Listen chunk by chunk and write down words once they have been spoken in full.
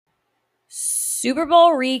Super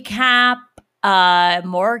Bowl recap,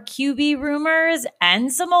 more QB rumors, and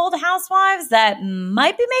some old housewives that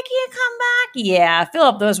might be making a comeback. Yeah, fill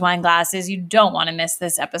up those wine glasses. You don't want to miss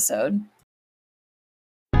this episode.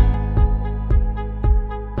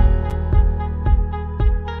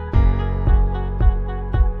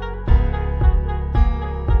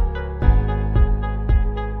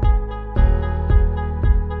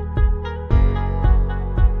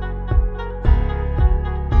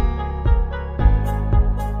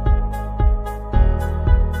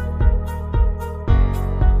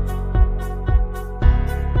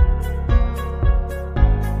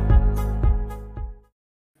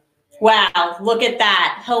 Wow, look at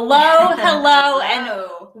that. Hello, and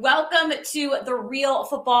welcome to the Real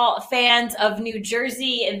Football Fans of New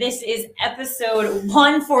Jersey. This is episode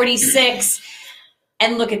 146.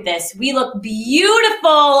 And look at this. We look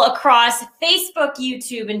beautiful across Facebook,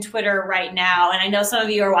 YouTube, and Twitter right now. And I know some of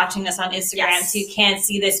you are watching this on Instagram, so you can't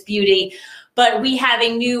see this beauty. But we have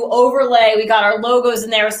a new overlay. We got our logos in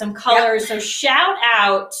there with some colors. Yep. So shout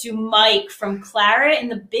out to Mike from Clara in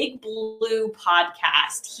the Big Blue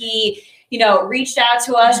podcast. He, reached out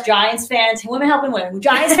to us, Giants fans, women helping women,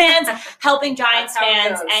 Giants fans helping Giants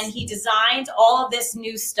fans. And he designed all of this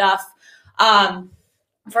new stuff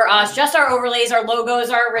for us. Just our overlays, our logos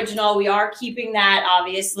are original. We are keeping that,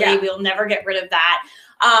 obviously. Yeah. We'll never get rid of that.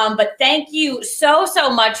 But thank you so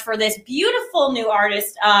much for this beautiful new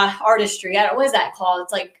artistry. What is that called?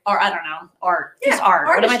 It's like, or I don't know, art. Yeah, just art.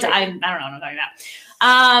 Artistry. What am I don't know what I'm talking about.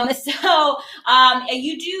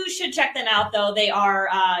 You should check them out though. They are,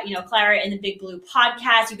 Clara in the Big Blue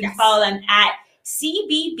podcast. You can follow them at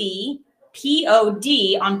CBBPOD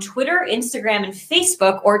on Twitter, Instagram, and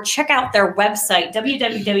Facebook, or check out their website,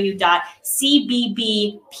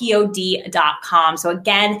 www.cbbpod.com. So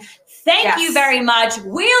again, thank you very much.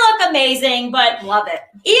 We look amazing, but love it.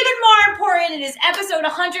 Even more important, it is episode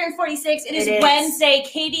 146. It is Wednesday.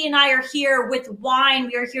 Katie and I are here with wine.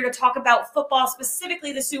 We are here to talk about football,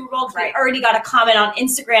 specifically the Super Bowl. Right. We already got a comment on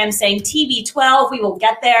Instagram saying TB12. We will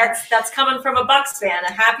get there. That's coming from a Bucs fan,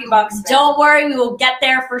 a happy Bucs fan. Don't worry, we will get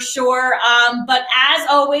there for sure. But as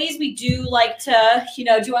always, we do like to, do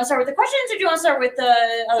you want to start with the questions or do you want to start with the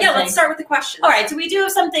other things? Let's start with the questions. All right, so we do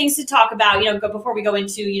have some things to talk about, before we go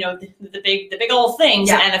into, the big old things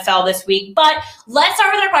in NFL this week. But let's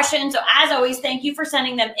start with our questions. So as always, thank you for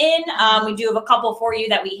sending them in. We do have a couple for you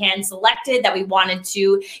that we hand selected that we wanted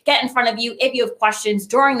to get in front of you. If you have questions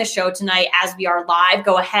during the show tonight as we are live,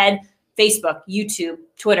 go ahead. Facebook, YouTube,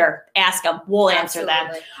 Twitter, ask them. We'll answer them.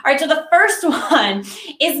 All right, so the first one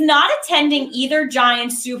is not attending either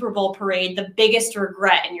Giants Super Bowl parade the biggest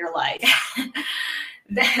regret in your life.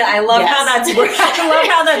 I love how that's worded. I love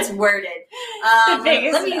how that's worded.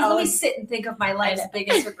 Let me sit and think of my life's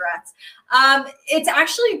biggest regrets. It's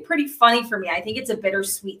actually pretty funny for me. I think it's a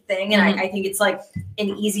bittersweet thing, and I think it's like an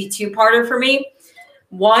easy two-parter for me.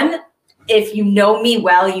 One, if you know me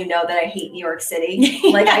well, you know that I hate New York City.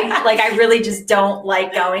 I really just don't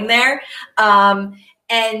like going there.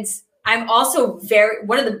 And I'm also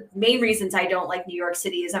one of the main reasons I don't like New York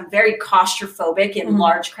City is I'm very claustrophobic in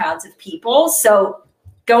large crowds of people. So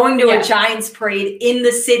going to a Giants parade in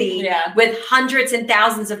the city with hundreds and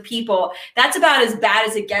thousands of people, that's about as bad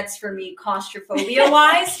as it gets for me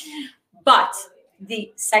claustrophobia-wise. But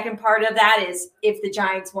the second part of that is, if the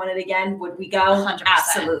Giants won it again, would we go? 100%.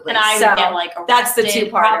 Absolutely. And I would get arrested, that's the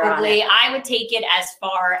two-parter. Probably. I would take it as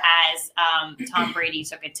far as Tom Brady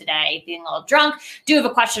took it today, being a little drunk. Do have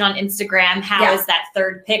a question on Instagram. How is that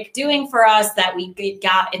third pick doing for us that we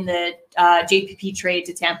got in the JPP trade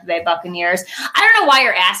to Tampa Bay Buccaneers? I don't know why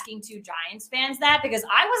you're asking two Giants fans that, because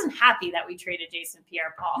I wasn't happy that we traded Jason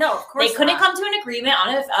Pierre-Paul. No, of course they couldn't come to an agreement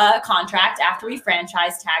on a contract after we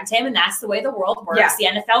franchise tagged him, and that's the way the world works. The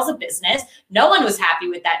NFL's a business. No one was happy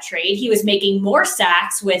with that trade. He was making more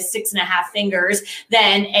sacks with 6.5 fingers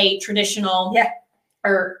than a traditional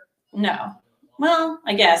Well,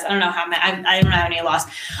 I guess I don't know how many. I don't know how many I lost.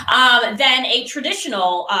 Than a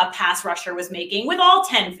traditional pass rusher was making with all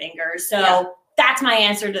 10 fingers. So that's my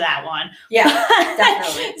answer to that one. Yeah,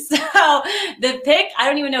 definitely. So the pick, I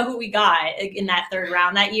don't even know who we got in that third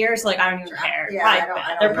round that year. So I don't even care. Yeah,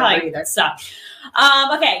 I don't probably either. Suck.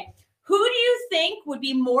 Okay. Who do you think would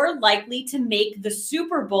be more likely to make the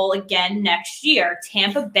Super Bowl again next year,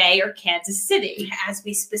 Tampa Bay or Kansas City? As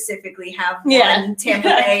we specifically have one Tampa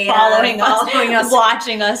Bay following us,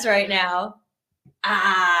 watching us right now.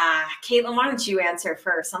 Caitlin, why don't you answer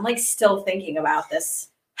first? I'm still thinking about this.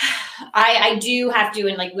 I do have to,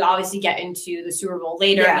 and we obviously get into the Super Bowl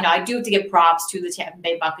later. I do have to give props to the Tampa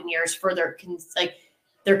Bay Buccaneers for their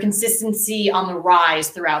their consistency on the rise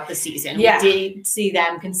throughout the season. Yeah. We did see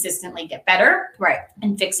them consistently get better, right,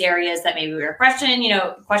 and fix areas that maybe we were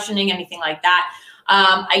questioning anything like that.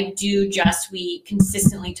 We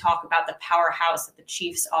consistently talk about the powerhouse that the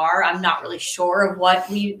Chiefs are. I'm not really sure of what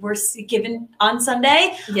we were given on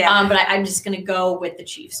Sunday, but I'm just going to go with the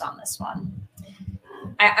Chiefs on this one.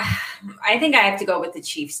 I think I have to go with the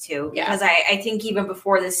Chiefs too, because I think even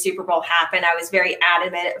before this Super Bowl happened, I was very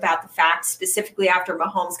adamant about the fact, specifically after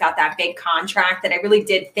Mahomes got that big contract, that I really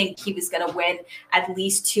did think he was going to win at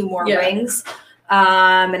least 2 more rings.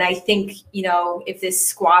 And I think, if this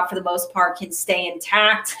squad for the most part can stay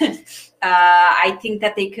intact, I think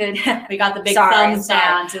that they could. We got the big thumbs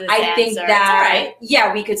down to the I think answer.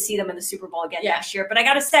 that, we could see them in the Super Bowl again next year. But I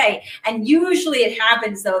got to say, and usually it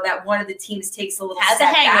happens, though, that one of the teams takes a little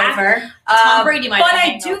step hangover. Tom Brady might But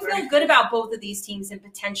have I do feel good about both of these teams and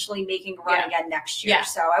potentially making a run again next year. Yeah.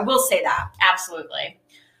 So I will say that. Absolutely.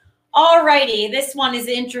 Alrighty, this one is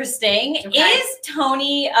interesting. Okay. Is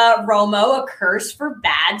Tony Romo a curse for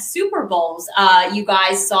bad Super Bowls? You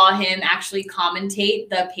guys saw him actually commentate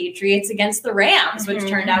the Patriots against the Rams, which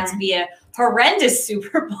turned out to be a horrendous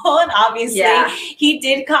Super Bowl, and obviously he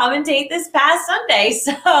did commentate this past Sunday.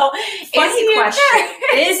 So, funny question.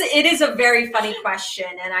 It is a very funny question,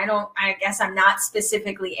 and I guess I'm not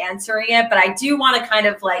specifically answering it, but I do want to kind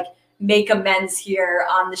of make amends here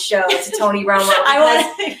on the show to Tony Romo.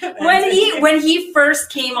 When he first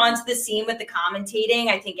came onto the scene with the commentating,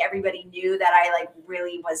 I think everybody knew that I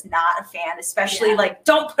really was not a fan, especially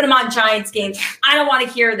don't put him on Giants games. I don't want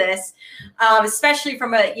to hear this, especially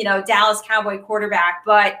from a Dallas Cowboy quarterback.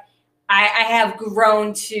 But I have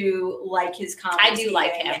grown to like his commentating. I do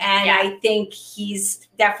like him, and I think he's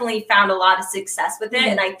definitely found a lot of success with it.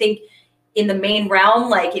 And I think, in the main realm,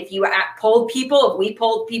 if we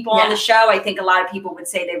polled people on the show, I think a lot of people would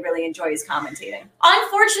say they really enjoy his commentating.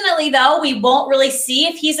 Unfortunately, though, we won't really see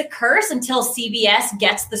if he's a curse until CBS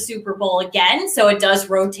gets the Super Bowl again. So it does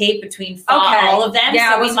rotate between all of them.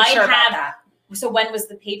 Yeah, so we might have that. So when was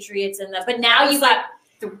the Patriots but now you got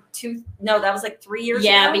that was 3 years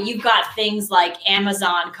ago. Yeah, but you've got things like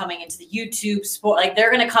Amazon coming into the YouTube sport.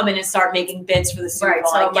 They're going to come in and start making bids for the Super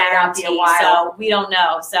Bowl. So it might not be a while. So we don't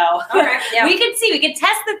know. So we could see. We could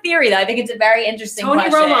test the theory, though. I think it's a very interesting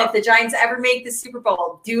question. Tony Romo, if the Giants ever make the Super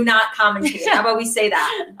Bowl, do not commentate. How about we say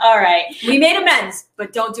that? All right. We made amends,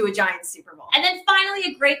 but don't do a Giants Super Bowl. And then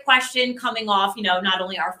finally, a great question coming off, not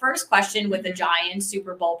only our first question with the Giants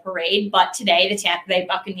Super Bowl parade, but today the Tampa Bay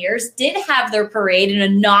Buccaneers did have their parade in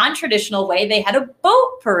a non-traditional way. They had a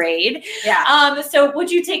boat parade. Yeah. So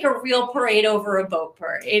would you take a real parade over a boat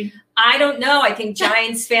parade? I don't know. I think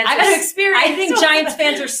Giants fans. Giants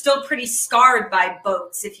fans are still pretty scarred by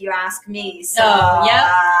boats, if you ask me. So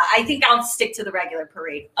I think I'll stick to the regular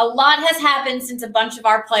parade. A lot has happened since a bunch of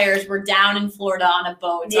our players were down in Florida on a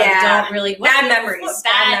boat. So I don't really bad memories.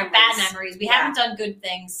 Bad memories. We haven't done good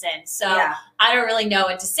things since. So I don't really know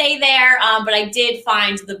what to say there. But I did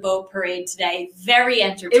find the boat parade today very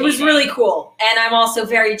entertaining. It was really cool, and I'm also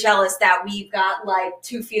very jealous that we've got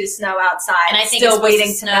 2 feet of snow outside, and I think still it's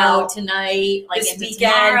waiting to know tonight, this into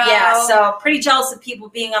weekend. Tomorrow. Yeah, so pretty jealous of people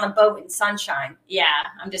being on a boat in sunshine. Yeah,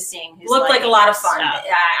 I'm just seeing. Looked like a lot of fun.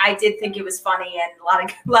 I did think it was funny and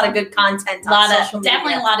a lot of good content.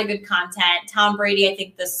 Definitely a lot of good content. Tom Brady, I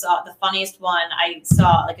think the funniest one I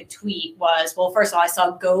saw a tweet was, well, first of all, I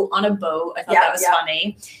saw goat on a boat. I thought that was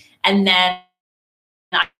funny, and then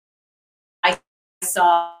I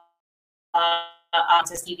saw.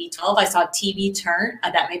 TB12. I saw TB turn.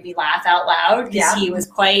 That made me laugh out loud because he was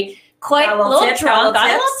quite a little drunk. Got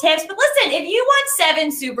a little tips. But listen, if you won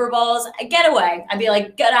 7 Super Bowls, get away. I'd be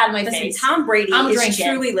get out of my face. Tom Brady is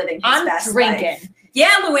truly living his best life. Yeah,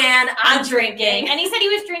 Luann, I'm drinking. And he said he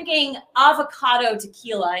was drinking avocado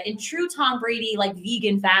tequila in true Tom Brady,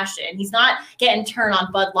 vegan fashion. He's not getting turned on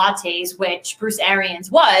Bud lattes, which Bruce Arians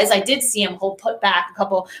was. I did see him put back a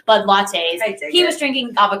couple Bud lattes. He was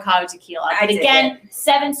drinking avocado tequila. But again,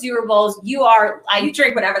 7 Super Bowls. You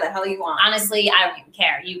drink whatever the hell you want. Honestly, I don't even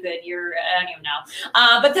care. I don't even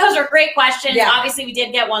know. But those are great questions. Yeah. Obviously, we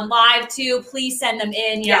did get one live too. Please send them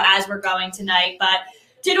in, as we're going tonight. But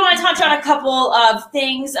did want to touch on a couple of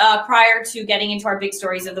things prior to getting into our big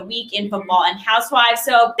stories of the week in football and housewives.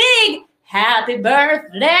 So big happy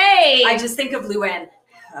birthday. I just think of Luann.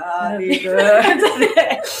 happy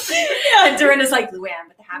birthday. And Dorinda's like, Luann,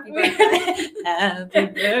 with the happy birthday. Happy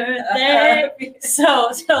birthday.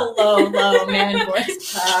 So low man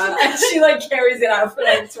voice. And she like carries it out for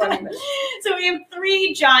like 20 minutes. So we have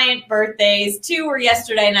 3 giant birthdays. 2 were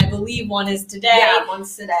yesterday, and I believe 1 is today. Yeah,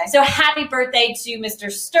 1's today. So happy birthday to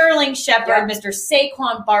Mr. Sterling Shepard, Mr.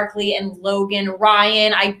 Saquon Barkley, and Logan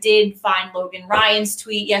Ryan. I did find Logan Ryan's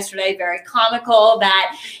tweet yesterday very comical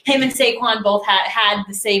that him and Saquon both had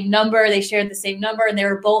the same number. They shared the same number, and they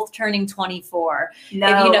were both turning 24.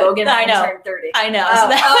 No, Logan turned 30. I know. Oh, so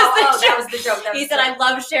that was the joke. He said, "I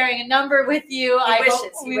love sharing a number with you."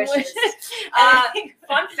 He wishes.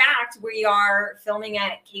 Fun fact: we are filming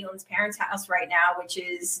at Caitlin's parents' house right now, which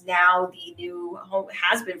is now the new home,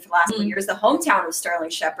 has been for the last couple years, the hometown of Sterling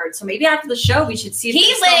Shepard. So maybe after the show, we should see if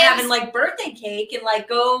he's still having like birthday cake and like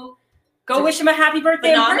go wish him a happy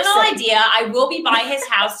birthday. Phenomenal idea. I will be by his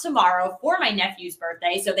house tomorrow for my nephew's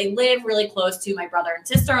birthday. So they live really close to my brother and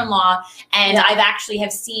sister-in-law. And I've actually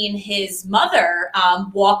have seen his mother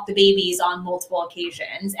walk the babies on multiple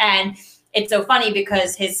occasions. And it's so funny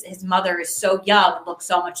because his mother is so young and looks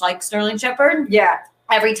so much like Sterling Shepard. Yeah.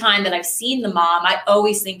 Every time that I've seen the mom, I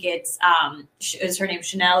always think it's is her name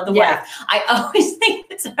Chanel, the wife. I always think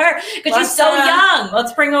it's her because she's so young.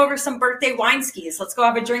 Let's bring over some birthday wine skis. Let's go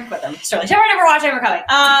have a drink with them. Sterling Shepard, never watching, we're coming.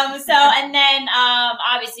 And then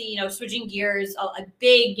obviously, switching gears, a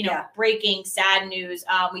big, breaking sad news.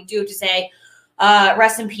 We do have to say,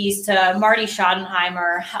 rest in peace to Marty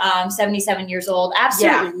Schottenheimer, 77 years old,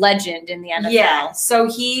 absolute legend in the NFL. Yeah.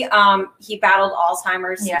 So he battled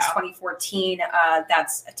Alzheimer's since 2014.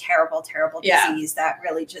 That's a terrible, terrible disease that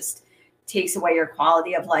really just takes away your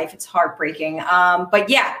quality of life. It's heartbreaking. But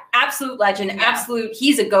yeah, absolute legend. Yeah. Absolute.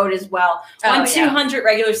 He's a GOAT as well. Won 200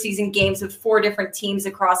 regular season games with 4 different teams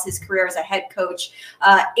across his career as a head coach,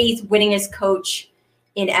 8th winningest coach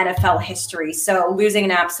in NFL history. So losing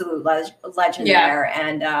an absolute legend there,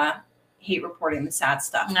 and hate reporting the sad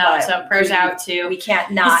stuff. No, so prayers out to we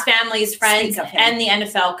can't not his family's friends and the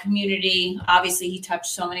NFL community. Obviously, he touched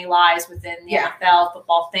so many lives within the NFL,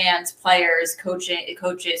 football fans, players,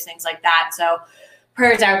 coaches, things like that. So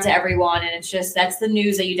prayers out to everyone. And it's just that's the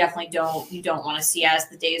news that you definitely don't want to see as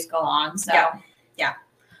the days go on. So yeah.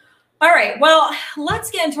 All right, well, let's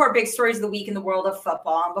get into our big stories of the week in the world of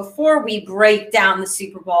football. And before we break down the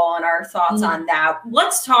Super Bowl and our thoughts on that,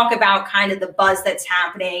 let's talk about kind of the buzz that's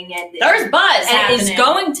happening. And there's buzz and is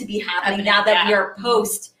going to be happening now that we are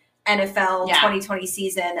post NFL 2020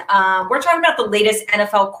 season. We're talking about the latest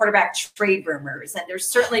NFL quarterback trade rumors, and there's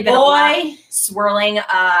certainly been a lot swirling.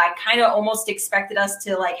 I kind of almost expected us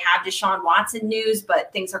to like have Deshaun Watson news,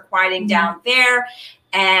 but things are quieting down there.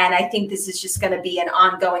 And I think this is just going to be an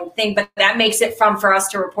ongoing thing, but that makes it fun for us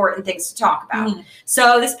to report and things to talk about.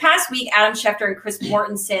 So this past week, Adam Schefter and Chris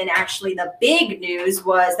Mortensen, actually the big news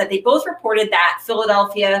was that they both reported that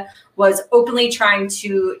Philadelphia was openly trying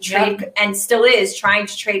to trade and still is trying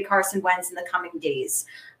to trade Carson Wentz in the coming days.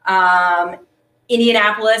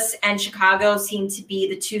 Indianapolis and Chicago seem to be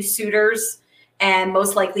the 2 suitors and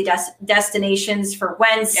most likely destinations for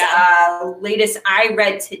Wentz. Latest I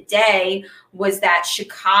read today was that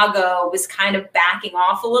Chicago was kind of backing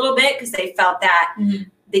off a little bit because they felt that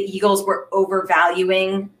the Eagles were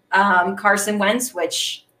overvaluing Carson Wentz,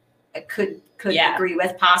 which I could agree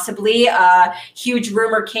with possibly. Huge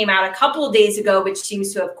rumor came out a couple of days ago, which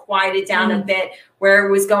seems to have quieted down a bit, where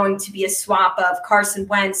it was going to be a swap of Carson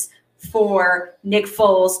Wentz for Nick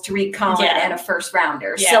Foles, Tariq Cohen, and a first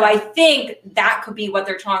rounder. So I think that could be what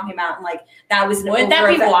they're talking about. And like that was that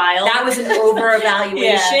be wild? That was an over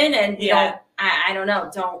evaluation, and I don't know.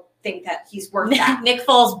 Don't think that he's worth that. Nick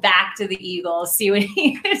Foles back to the Eagles. See what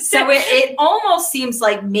he. So it almost seems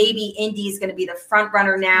like maybe Indy's going to be the front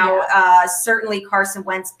runner now. Certainly Carson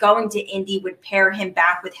Wentz going to Indy would pair him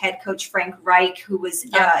back with head coach Frank Reich, who was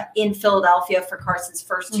in Philadelphia for Carson's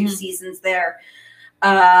first 2 seasons there.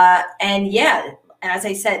 And as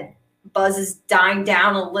I said, buzz is dying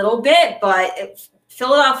down a little bit, but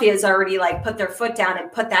Philadelphia has already like put their foot down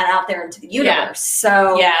and put that out there into the universe.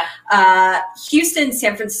 So Houston,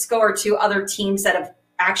 San Francisco are 2 other teams that have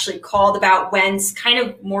actually called about Wentz, kind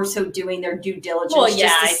of more so doing their due diligence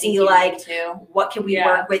just to see like what can we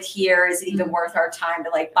work with here? Is it even worth our time to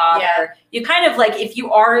like bother? You kind of like, if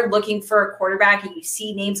you are looking for a quarterback and you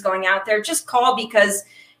see names going out there, just call, because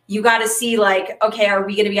you got to see like, okay, are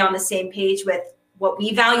we going to be on the same page with what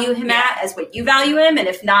we value him at as what you value him? And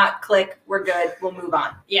if not, click, we're good. We'll move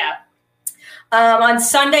on. Yeah. On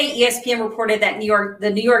Sunday, ESPN reported that the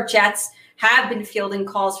New York Jets have been fielding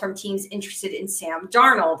calls from teams interested in Sam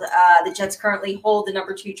Darnold. The Jets currently hold the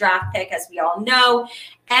number 2 draft pick, as we all know,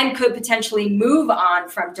 and could potentially move on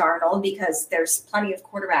from Darnold because there's plenty of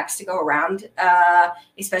quarterbacks to go around,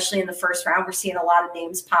 especially in the first round. We're seeing a lot of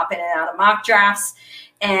names pop in and out of mock drafts.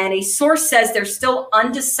 And a source says they're still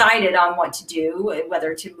undecided on what to do,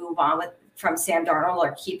 whether to move on from Sam Darnold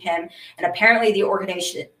or keep him. And apparently the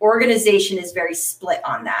organization is very split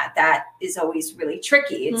on that. That is always really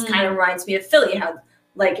tricky. It kind of reminds me of Philly, how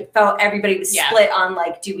like it felt everybody was split on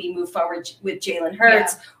like, do we move forward with Jalen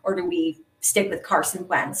Hurts or do we stick with Carson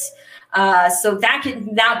Wentz? So that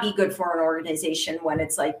could not be good for an organization when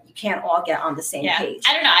it's like you can't all get on the same page.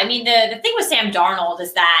 I don't know. I mean, the thing with Sam Darnold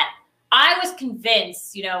is that I was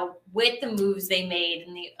convinced, with the moves they made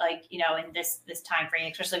in in this time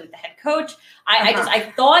frame, especially with the head coach,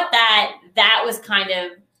 I thought that was kind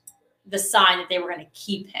of the sign that they were going to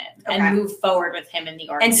keep him and move forward with him in the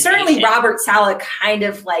organization. And certainly Robert Saleh kind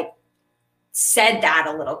of like said that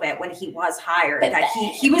a little bit when he was hired, that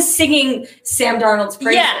he was singing Sam Darnold's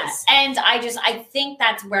praises. Yeah, and I think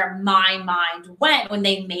that's where my mind went when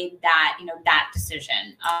they made that, that decision.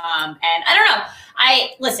 And I don't know.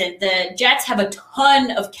 Listen, the Jets have a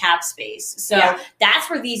ton of cap space. So that's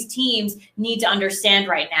where these teams need to understand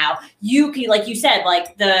right now. You can, like you said,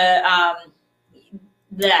 like the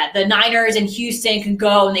Niners and Houston can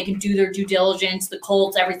go and they can do their due diligence, the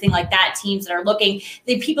Colts, everything like that, teams that are looking.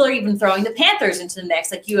 People are even throwing the Panthers into the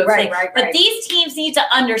mix, like you have said. But these teams need to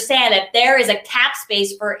understand that there is a cap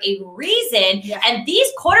space for a reason. Yeah. And these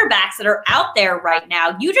quarterbacks that are out there right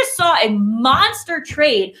now, you just saw a monster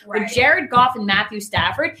trade with Jared Goff and Matthew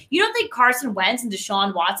Stafford. You don't think Carson Wentz and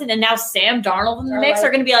Deshaun Watson and now Sam Darnold in the mix are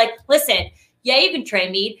going to be like, listen, you can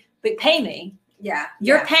trade me, but pay me. Yeah.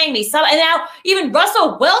 You're paying me some. And now even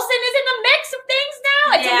Russell Wilson is in the mix of things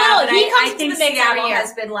now. It's a little, he comes into the mix Seattle every year.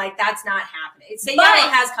 Has been like, that's not happening. Seattle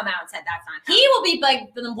has come out and said that's not happening. He will be like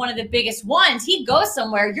one of the biggest ones. He goes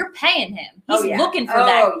somewhere, you're paying him. He's looking for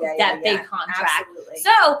that big contract. Absolutely.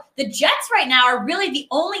 So the Jets right now are really the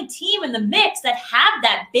only team in the mix that have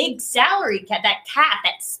that big salary cap, that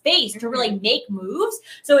space to really make moves.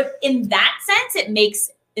 So in that sense, it makes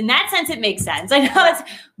sense. I know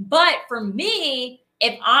but for me,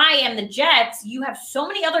 if I am the Jets, you have so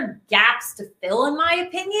many other gaps to fill, in my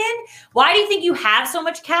opinion. Why do you think you have so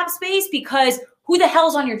much cap space? Because who the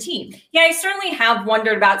hell's on your team? Yeah, I certainly have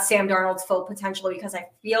wondered about Sam Darnold's full potential because I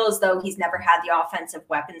feel as though he's never had the offensive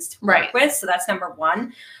weapons to work with. So that's number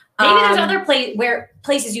one. Maybe there's other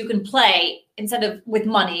places you can play instead of with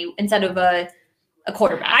money instead of a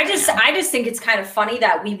quarterback. I just think it's kind of funny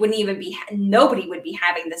that nobody would be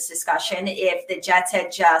having this discussion if the Jets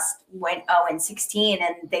had just went 0-16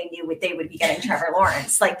 and they knew they would be getting Trevor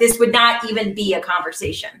Lawrence. Like this would not even be a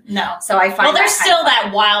conversation. No. So I find there's still that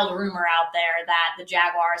wild rumor out there that the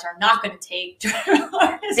Jaguars are not going to take Trevor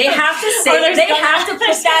Lawrence. They have to say they have to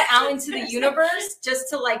put that out into the universe just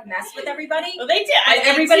to like mess with everybody. Well, they do.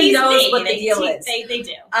 Everybody knows what the deal is. They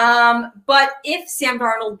do. But if Sam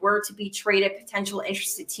Darnold were to be traded, potential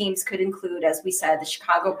interested teams could include, as we said, the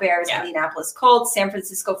Chicago Bears, Indianapolis Colts, San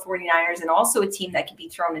Francisco 49ers, and also a team that could be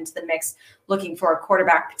thrown into the mix looking for a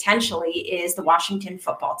quarterback potentially is the Washington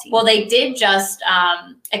football team. Well, they did just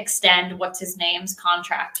extend what's his name's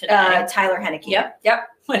contract today. Tyler Henneke. Yep.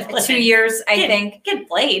 2 years, I think. Get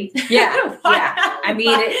played. Yeah. I mean,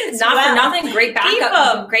 it's not for nothing. Great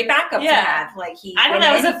backup. Great backup to have. Like I don't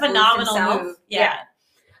know. It was a phenomenal move. Yeah.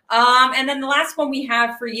 And then the last one we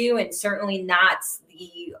have for you, and certainly not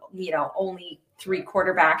the only 3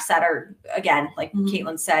 quarterbacks that are, again, like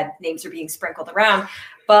Caitlin said, names are being sprinkled around.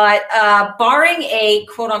 But barring a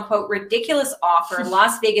quote unquote ridiculous offer,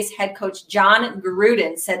 Las Vegas head coach John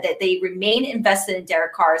Gruden said that they remain invested in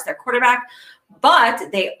Derek Carr as their quarterback,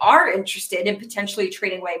 but they are interested in potentially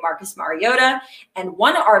trading away Marcus Mariota. And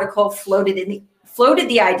one article floated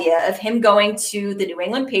the idea of him going to the New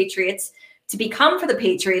England Patriots to become for the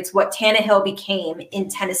Patriots what Tannehill became in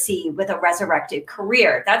Tennessee with a resurrected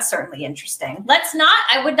career. That's certainly interesting.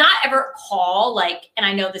 I would not ever call and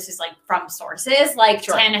I know this is from sources,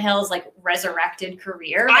 Tannehill's resurrected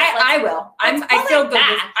career. I will.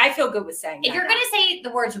 I feel good with saying if you're going to say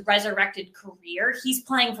the words resurrected career, he's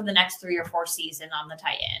playing for the next 3 or 4 seasons on the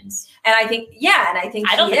Titans. And I think, I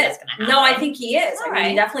don't think that's going to happen. No, I think he is.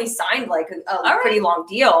 He definitely signed a pretty long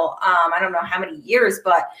deal. I don't know how many years,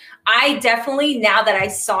 but I definitely, now that I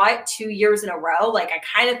saw it 2 years in a row, I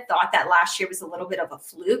kind of thought that last year was a little bit of a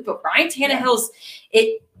fluke, but Ryan Tannehill's,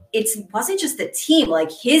 it wasn't just the team,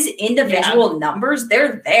 his individual numbers,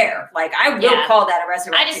 they're there. I will call that a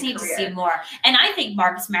resurrection I just need to see more. And I think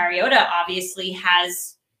Marcus Mariota obviously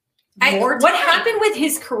has What happened with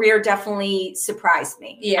his career definitely surprised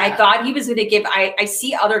me. Yeah. I thought he was going to give, I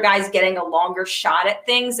see other guys getting a longer shot at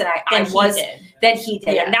things than he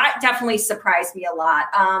did. Yeah. And that definitely surprised me a lot.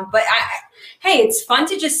 But hey, it's fun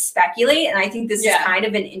to just speculate. And I think this is kind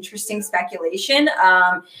of an interesting speculation.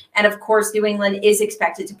 And of course, New England is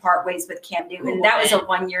expected to part ways with Cam Newton. That was a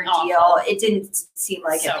 1-year deal. It didn't seem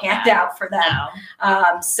like it panned out for them.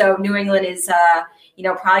 No. So New England is,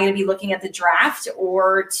 probably going to be looking at the draft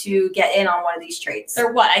or to get in on one of these trades.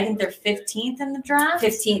 They're what? I think they're 15th in the draft.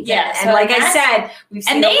 15th. Yeah. And like I said, we've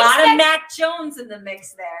seen a lot of Mac Jones in the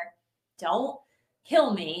mix there. Don't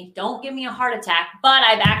kill me. Don't give me a heart attack. But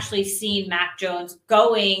I've actually seen Mac Jones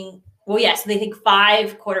going. Well, yes, they think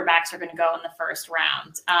 5 quarterbacks are going to go in the first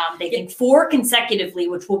round. They think 4 consecutively,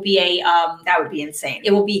 which will be that would be insane.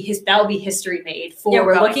 It will be that will be history made.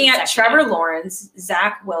 We're looking at Trevor Lawrence,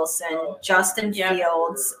 Zach Wilson, Justin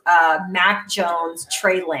Fields, Mac Jones,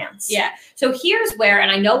 Trey Lance. Yeah. So here's where,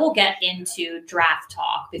 and I know we'll get into draft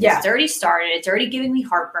talk because it's already started. It's already giving me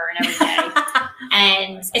heartburn every day.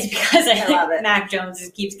 And it's because I love it. Mac Jones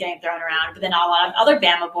just keeps getting thrown around, but then a lot of other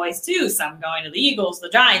Bama boys too. Some going to the Eagles, the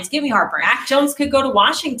Giants. Give me heartburn. Mac Jones could go to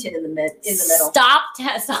Washington in the middle. Stop.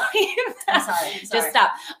 Sorry. I'm sorry. Just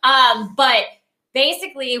stop. But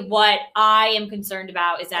basically, what I am concerned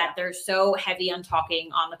about is that they're so heavy on talking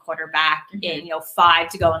on the quarterback. In 5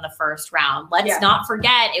 to go in the first round. Let's not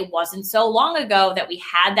forget, it wasn't so long ago that we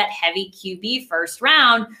had that heavy QB first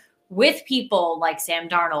round with people like Sam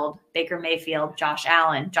Darnold, Baker Mayfield, Josh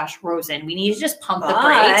Allen, Josh Rosen. We need to just pump the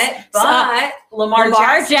brakes. But Lamar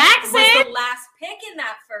Jackson was the last pick in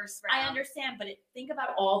that first round. I understand, but think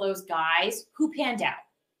about all those guys who panned out.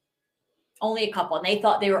 Only a couple, and they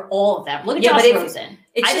thought they were all of them. Look at Josh Rosen.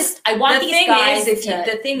 I want these guys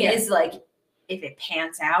the thing is, like, if it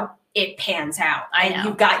pans out, it pans out. And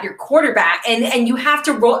you've got your quarterback, and you have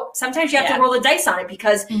to roll. Sometimes you have to roll the dice on it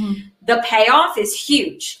because the payoff is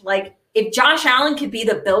huge. Like, if Josh Allen could be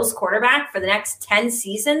the Bills quarterback for the next 10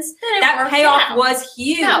 seasons, that payoff was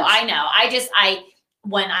huge. No, I know.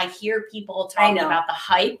 When I hear people talking about the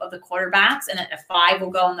hype of the quarterbacks and that 5 will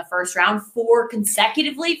go in the first round 4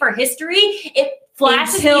 consecutively for history, it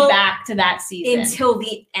flashes me back to that season. Until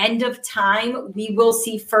the end of time, we will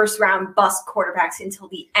see first round bust quarterbacks until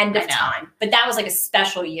the end of time. But that was like a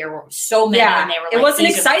special year where so many and they were like, it was an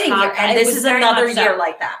exciting year, and this is another year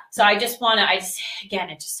like that. So I just want to, I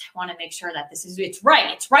want to make sure that it's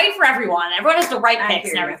right. It's right for everyone. Everyone has the right picks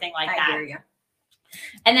and everything like that. I hear you.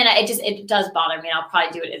 And then it does bother me. And I'll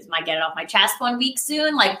probably do it as my get it off my chest one week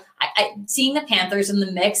soon. Like I seeing the Panthers in the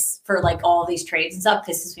mix for like all these trades and stuff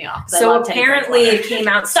pisses me off. So apparently it came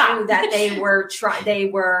out soon that they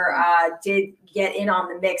did get in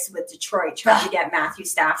on the mix with Detroit trying to get Matthew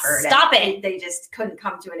Stafford. Stop it. They just couldn't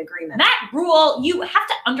come to an agreement. Matt Rule, you have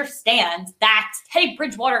to understand that Teddy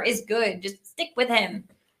Bridgewater is good. Just stick with him.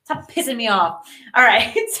 Stop pissing me off. All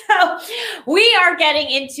right. So we are getting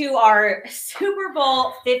into our Super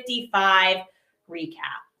Bowl 55 recap.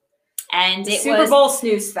 And it Super Bowl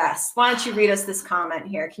snooze fest. Why don't you read us this comment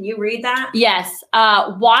here? Can you read that? Yes.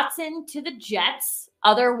 Watson to the Jets.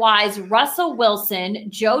 Otherwise, Russell Wilson,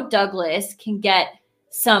 Joe Douglas can get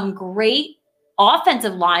some great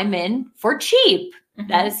offensive linemen for cheap.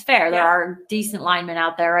 That is fair. There are decent linemen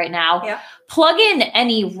out there right now. Yeah. Plug in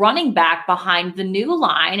any running back behind the new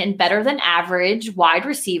line and better than average wide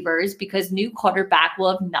receivers because new quarterback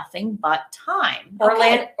will have nothing but time.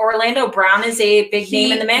 Orlando Brown is a big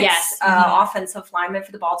name in the mix. Yes. Offensive lineman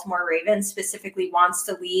for the Baltimore Ravens, specifically wants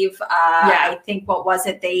to leave. I think,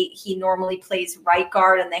 he normally plays right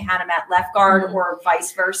guard and they had him at left guard or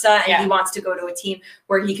vice versa. And he wants to go to a team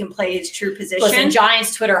where he can play his true position. Listen,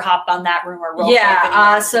 Giants Twitter hopped on that rumor real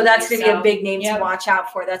quick. So that's going to be a big name to watch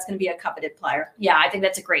out for. That's going to be a coveted player. Yeah, I think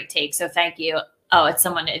that's a great take. So thank you. Oh, it's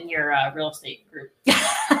someone in your real estate group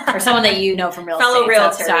or someone that you know from real estate. Fellow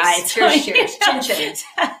realtors. Cheers. Chin.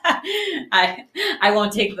 I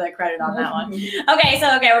won't take the credit on that one. Okay,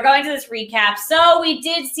 we're going to this recap. So we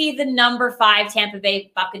did see the number 5 Tampa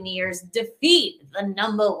Bay Buccaneers defeat the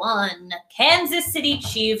number 1 Kansas City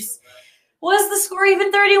Chiefs. Was the score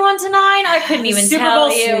even 31-9? I couldn't even tell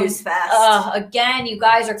you. Super Bowl snooze fest. Again, you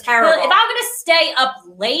guys are terrible. If I'm going to stay up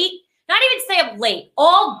late, not even stay up late,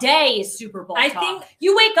 all day is Super Bowl talk. I think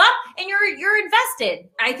you wake up and you're invested.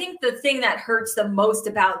 I think the thing that hurts the most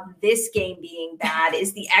about this game being bad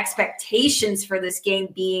is the expectations for this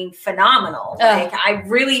game being phenomenal. Like, I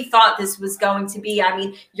really thought this was going to be,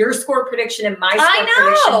 your score prediction and my score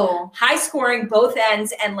prediction, high scoring both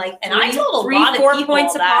ends and I told a lot of 4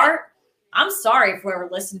 points apart. I'm sorry if whoever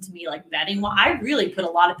listened to me betting. Well, I really put a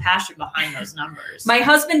lot of passion behind those numbers. My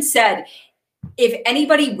husband said, if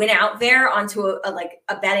anybody went out there onto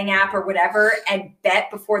a betting app or whatever and bet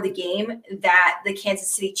before the game that the Kansas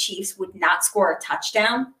City Chiefs would not score a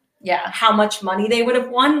touchdown, how much money they would have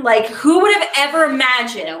won. Like, who would have ever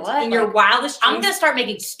imagined in your wildest dreams? I'm going to start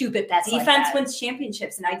making stupid bets. Defense wins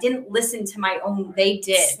championships, and I didn't listen to my own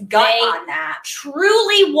gut on that.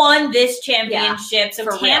 Truly won this championship. So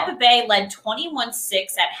Tampa Bay led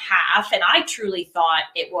 21-6 at half, and I truly thought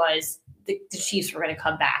it was the Chiefs were going to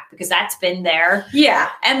come back because that's been their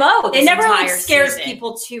MO. It never scares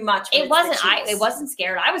people too much. It wasn't. It wasn't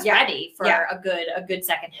scared. I was ready for a good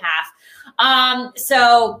second half.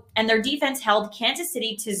 And their defense held Kansas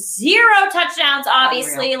City to 0 touchdowns.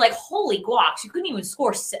 Obviously, like holy guacs, you couldn't even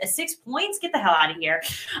score 6 points. Get the hell out of here.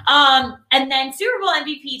 And then Super Bowl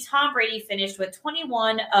MVP Tom Brady finished with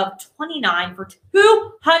 21 of 29 for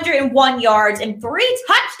 201 yards and 3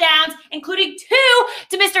 touchdowns, including 2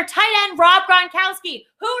 to Mr. Tight End Rob Gronkowski.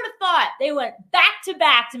 Who would have thought they went back to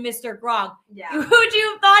back to Mr. Gronk? Yeah. Would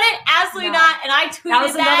you have thought it? Absolutely not. And I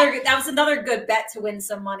tweeted that was another good bet to win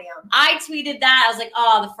some money on. I tweeted that. I was like,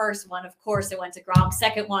 oh, the first one, of course, it went to Gronk.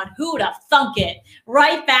 Second one, who would have thunk it?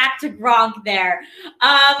 Right back to Gronk there.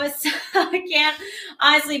 So I can't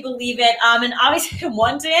honestly believe it. And obviously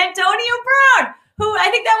one to Antonio Brown. Who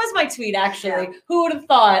I think that was my tweet, actually. Yeah. Who would have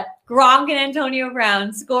thought Gronk and Antonio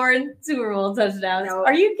Brown scoring Super Bowl touchdowns? No,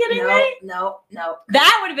 are you kidding me? No.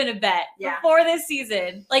 That would have been a bet before this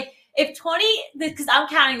season. Like, if because I'm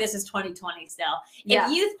counting this as 2020 still.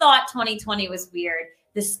 If you thought 2020 was weird,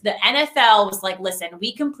 the NFL was like, listen,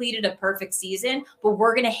 we completed a perfect season, but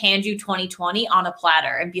we're going to hand you 2020 on a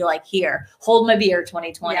platter and be like, here, hold my beer,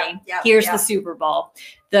 2020. Here's the Super Bowl.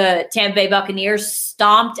 The Tampa Bay Buccaneers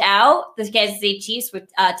stomped out the Kansas City Chiefs with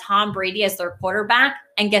Tom Brady as their quarterback.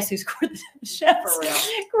 And guess who scored the touchdowns? For real.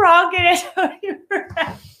 Gronk and Antonio Brown.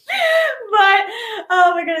 But,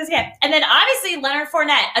 oh my goodness, And then obviously Leonard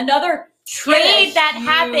Fournette, another trade that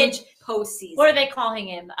happened. Postseason. What are they calling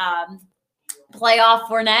him? Playoff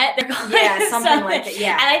Fournette. Something like it.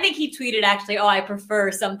 Yeah. And I think he tweeted actually, I prefer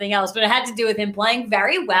something else, but it had to do with him playing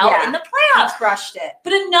very well in the playoffs. He crushed it.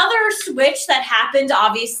 But another switch that happened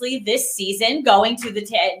obviously this season, going to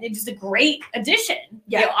just a great addition.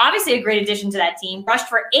 Obviously a great addition to that team. Rushed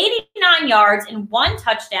for 89 yards and 1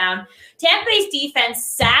 touchdown. Tampa Bay's defense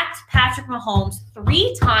sacked Patrick Mahomes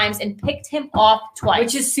 3 times and picked him off twice.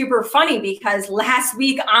 Which is super funny because last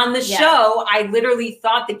week on the show, I literally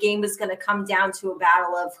thought the game was going to come down to a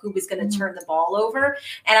battle of who was going to turn the ball over.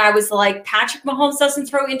 And I was like, Patrick Mahomes doesn't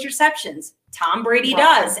throw interceptions. Tom Brady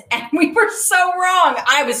does. And we were so wrong.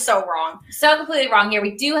 I was so wrong. So completely wrong here.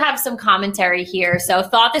 We do have some commentary here. So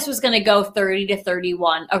thought this was going to go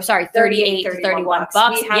 38-31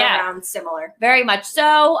 Bucks. We had around similar. Very much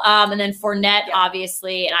so. And then Fournette,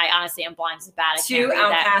 obviously, and I honestly am blind as bad. 2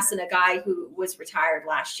 outpassing a guy who was retired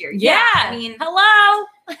last year. I mean, hello.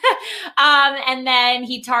 And then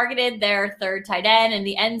he targeted their 3rd tight end in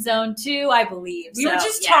the end zone too, I believe. We were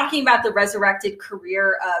just talking about the resurrected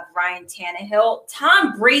career of Ryan Tannehill.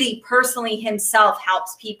 Tom Brady personally himself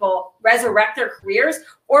helps people resurrect their careers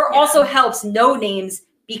or also helps no names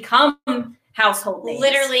become household names.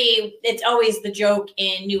 Literally, it's always the joke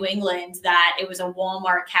in New England that it was a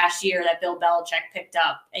Walmart cashier that Bill Belichick picked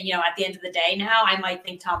up. And, at the end of the day now, I might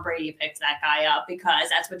think Tom Brady picked that guy up because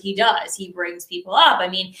that's what he does. He brings people up. I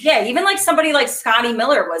mean, even like somebody like Scotty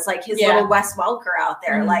Miller was like his little Wes Welker out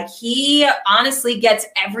there. Mm-hmm. Like he honestly gets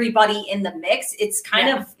everybody in the mix. It's kind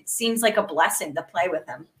of, it seems like a blessing to play with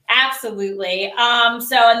him. Absolutely. And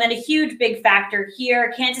then a huge big factor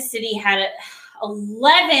here, Kansas City had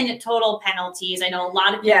 11 total penalties. I know a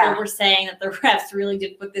lot of people were saying that the refs really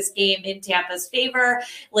did put this game in Tampa's favor.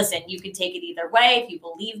 Listen, you can take it either way. If you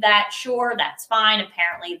believe that, sure, that's fine.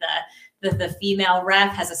 Apparently the female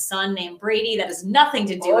ref has a son named Brady. That has nothing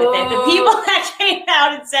to do with it. The people that came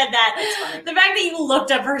out and said that, the fact that you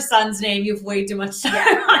looked up her son's name, you have way too much time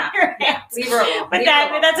on your hands. Leave her alone. But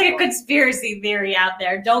that's like a conspiracy theory out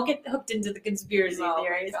there. Don't get hooked into the conspiracy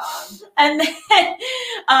theories. And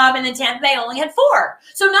then Tampa Bay only had 4.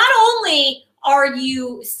 So not only are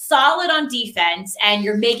you solid on defense and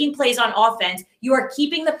you're making plays on offense, you are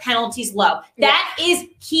keeping the penalties low. That is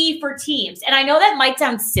key for teams. And I know that might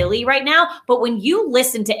sound silly right now, but when you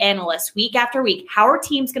listen to analysts week after week, how are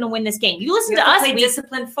teams going to win this game? You listen to us. Play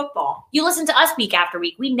disciplined football. You listen to us week after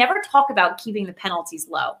week. We never talk about keeping the penalties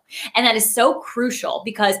low. And that is so crucial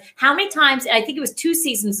because how many times, and I think it was 2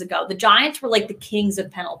 seasons ago, the Giants were like the kings of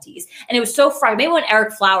penalties. And it was so frustrating. Maybe when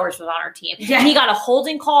Eric Flowers was on our team and he got a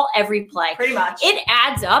holding call every play. Pretty much. It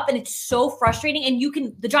adds up and it's so frustrating. And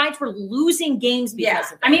the Giants were losing games games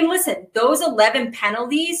because of it. I mean, listen, those 11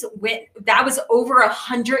 penalties that was over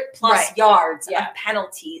 100 plus yards of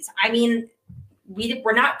penalties. I mean,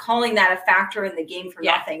 we're not calling that a factor in the game for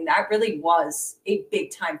nothing. That really was a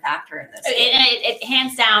big time factor in this game. It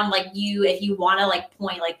hands down, like if you want to like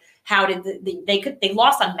point like how did they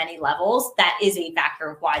lost on many levels. That is a factor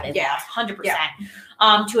of why they lost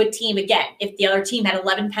 100%. To a team, again, if the other team had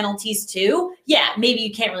 11 penalties too, maybe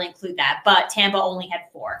you can't really include that. But Tampa only had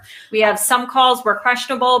 4. We have some calls were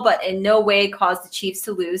questionable, but in no way caused the Chiefs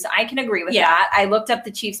to lose. I can agree with that. I looked up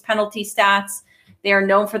the Chiefs penalty stats. They are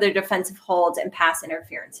known for their defensive holds and pass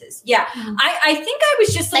interferences. Yeah. I think I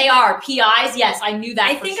was just they are PIs. Yes, I knew that.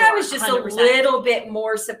 I think I was just 100%. A little bit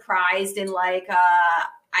more surprised in like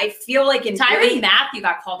I feel like in Tyrann Mathieu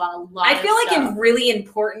got called on a lot. I feel like in really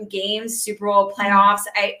important games, Super Bowl playoffs,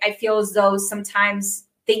 I feel as though sometimes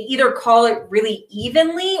they either call it really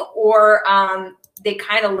evenly or they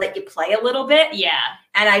kind of let you play a little bit. Yeah.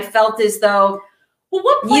 And I felt as though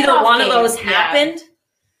neither one of those happened.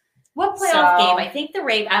 What playoff game? I think the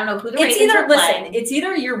Ravens. I don't know who the Ravens are playing. It's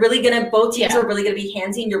either you're really gonna both teams are really gonna be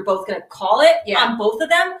handsy and you're both gonna call it on both of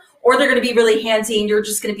them, or they're gonna be really handsy and you're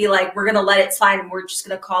just gonna be like, we're gonna let it slide and we're just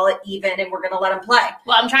gonna call it even and we're gonna let them play.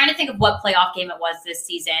 Well, I'm trying to think of what playoff game it was this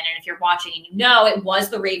season, and if you're watching and you know, it was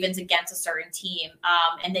the Ravens against a certain team,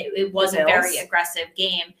 and it was a very aggressive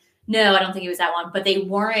game. No, I don't think it was that one, but they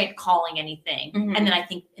weren't calling anything. And then I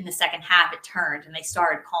think in the second half it turned and they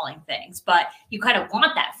started calling things. But you kind of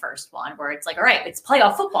want that first one where it's like, all right, it's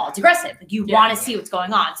playoff football. It's aggressive. Like you want to see what's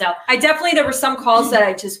going on. So there were some calls that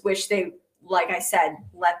I just wish they, like I said,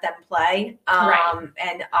 let them play.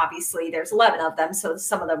 And obviously there's 11 of them. So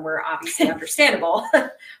some of them were obviously understandable.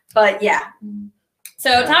 But yeah.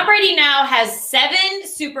 So Tom Brady now has 7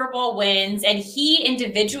 Super Bowl wins, and he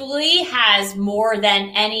individually has more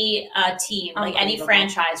than any team, like any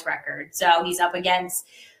franchise record. So he's up against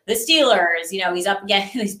the Steelers. You know, he's up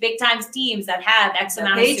against these big time teams that have X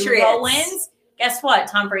amount of Super Bowl wins. Guess what?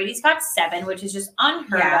 Tom Brady's got 7, which is just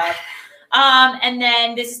unheard of. And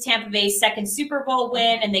then this is Tampa Bay's 2nd Super Bowl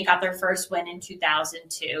win, and they got their first win in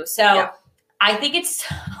 2002. So I think it's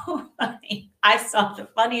so funny. I saw the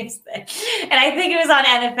funniest thing, and I think it was on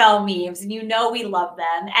NFL memes, and you know we love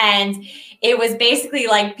them. And it was basically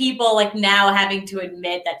like people like now having to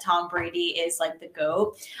admit that Tom Brady is like the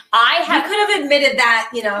GOAT. You could have admitted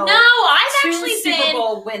that, you know. No, I've actually Super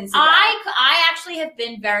Bowl wins. I actually have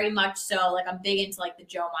been very much so like I'm big into like the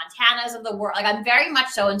Joe Montanas of the world. Like I'm very much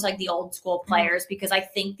so into like the old school players because I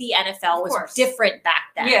think the NFL was different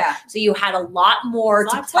back then. Yeah. So you had a lot more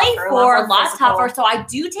to play for, a lot tougher. So I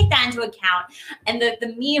do take that into account. And the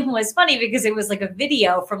meme was funny because it was like a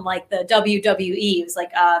video from like the WWE. It was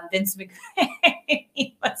like Vince McMahon.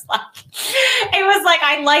 It was like,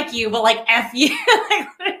 I like you, but like F you.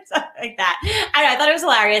 like that. I thought it was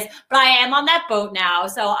hilarious, but I am on that boat now.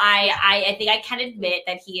 So I think I can admit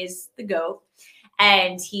that he is the GOAT.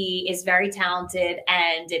 And he is very talented,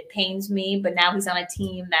 and it pains me. But now he's on a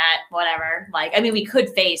team that, whatever. Like, I mean, we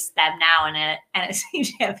could face them now in a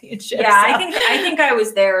NFC championship. Yeah, so. I think I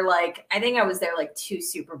was there. Like, 2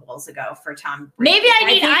 Super Bowls ago for Tom Brady. Maybe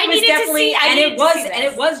I needed to see. And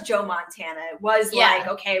it was Joe Montana. It was like,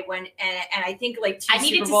 okay, and I think like 2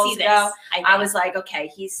 Super Bowls ago, I was like, okay,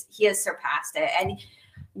 he has surpassed it. And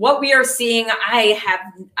what we are seeing,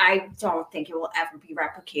 I don't think it will ever be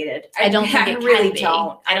replicated. I really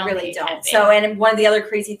don't. So, and one of the other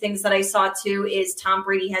crazy things that I saw too is Tom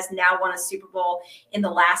Brady has now won a Super Bowl in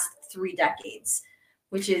the last 3 decades,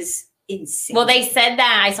 which is insane. Well, they said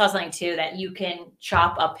that I saw something too that you can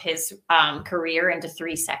chop up his career into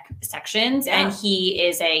 3 sections, and he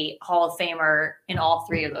is a Hall of Famer in all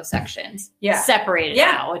 3 of those sections. Separated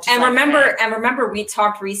now. Which is remember, we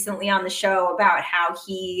talked recently on the show about how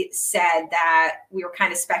he said that we were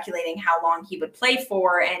kind of speculating how long he would play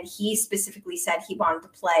for, and he specifically said he wanted to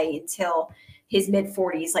play until his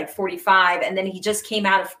mid-40s, like 45, and then he just came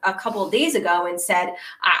out a couple of days ago and said,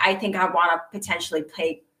 I think I want to potentially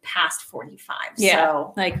play past 45.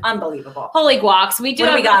 So like unbelievable. Holy guacs. We do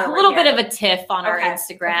have a little bit of a tiff on our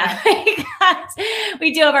Instagram.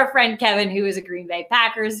 We do have our friend Kevin, who is a Green Bay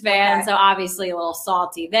Packers fan. So obviously a little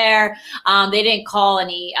salty there. They didn't call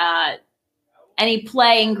any any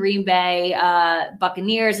play in Green Bay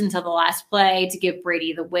Buccaneers until the last play to give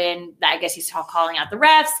Brady the win. I guess he's calling out the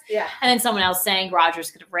refs. Yeah. And then someone else saying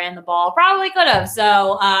Rodgers could have ran the ball. Probably could have.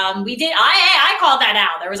 So we did. I called that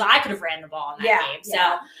out. I could have ran the ball in that game.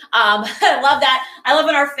 So I love that. I love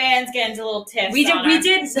when our fans get into little tips. We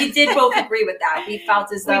did both agree with that. We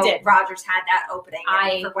felt as though Rodgers had that opening.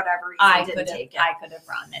 For whatever reason, didn't take it. I could have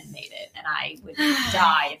run and made it, and I would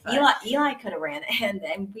die if Eli could have ran it,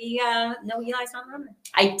 and we no, Eli's not running.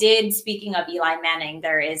 I did. Speaking of Eli Manning,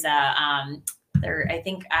 there is I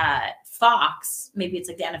think Fox, maybe it's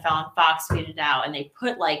like the NFL on Fox tweeted out, and they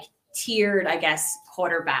put like tiered, I guess,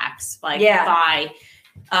 quarterbacks by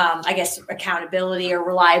I guess accountability or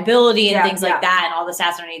reliability and things like that, and all the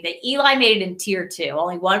stats underneath it. Eli made it in tier 2.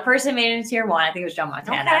 Only one person made it in tier 1. I think it was Joe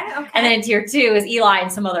Montana. Okay. And then in tier 2 is Eli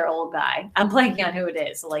and some other old guy. I'm blanking on who it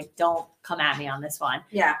is, so like don't come at me on this one.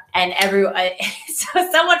 Yeah. And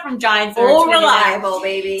so someone from Giants, reliable,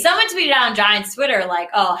 baby. Someone tweeted out on Giants Twitter like,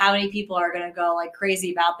 "Oh, how many people are gonna go like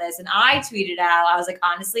crazy about this?" And I tweeted out, I was like,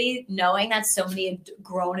 honestly, knowing that so many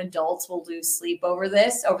grown adults will lose sleep over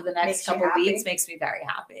this over the next couple weeks makes me very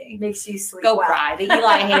happy. Makes you sleep. Go cry. The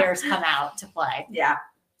Eli haters come out to play. Yeah.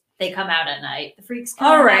 They come out at night. The freaks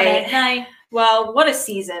come out at night. Well, what a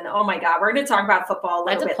season. Oh my God. We're going to talk about football a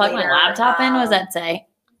little bit later. I had to plug my laptop in. What does that say?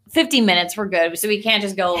 50 minutes. We're good. So we can't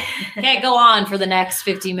just can't go on for the next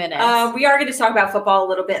 50 minutes. We are going to talk about football a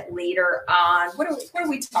little bit later on. What are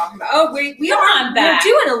we talking about? Oh, we're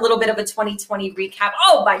doing a little bit of a 2020 recap.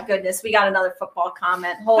 Oh my goodness. We got another football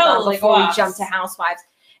comment. Hold on before we jump to Housewives.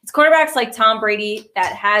 It's quarterbacks like Tom Brady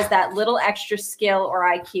that has that little extra skill or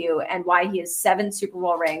IQ, and why he has 7 Super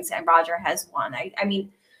Bowl rings and Roger has 1. I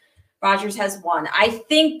mean, Rodgers has 1. I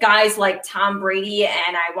think guys like Tom Brady,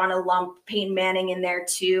 and I want to lump Peyton Manning in there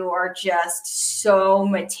too, are just so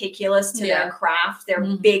meticulous to their craft. They're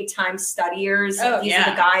big time studiers. These are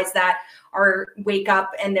the guys that wake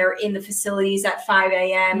up and they're in the facilities at 5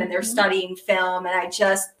 a.m. and they're studying film. And I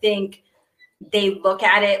just think they look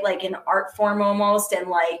at it like an art form almost, and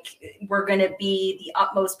like we're going to be the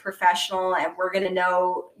utmost professional, and we're going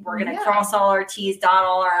to cross all our T's, dot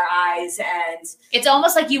all our I's. And it's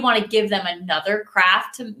almost like you want to give them another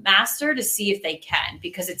craft to master to see if they can,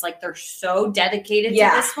 because it's like they're so dedicated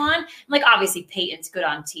to this one. And like obviously Peyton's good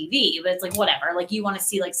on TV, but it's like whatever. Like you want to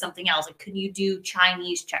see like something else. Like, can you do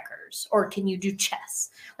Chinese checkers, or can you do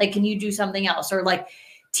chess? Like, can you do something else, or like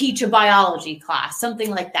teach a biology class, something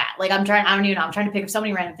like that. Like I'm trying to pick up so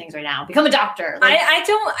many random things right now. Become a doctor. Like,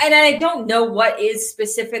 I don't know what is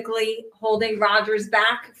specifically holding Rodgers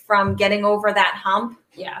back from getting over that hump.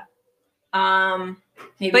 Yeah.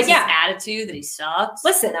 Maybe it's his attitude that he sucks.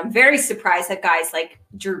 Listen, I'm very surprised that guys like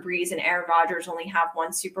Drew Brees and Aaron Rodgers only have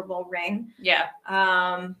 1 Super Bowl ring. Yeah.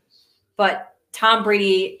 But Tom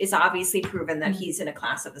Brady is obviously proven that he's in a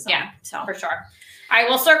class of his own. Yeah, so for sure. All right,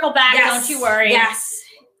 we'll circle back. Don't you worry. Yes.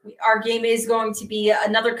 Our game is going to be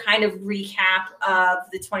another kind of recap of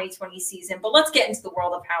the 2020 season, but let's get into the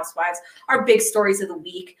world of Housewives, our big stories of the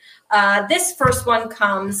week. This first one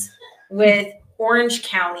comes with Orange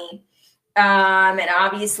County. And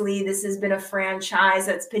obviously this has been a franchise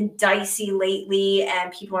that's been dicey lately,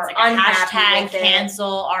 and people are unhappy with it.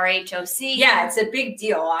 Cancel RHOC. Yeah, it's a big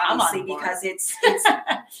deal, obviously, because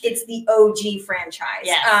it's the OG franchise.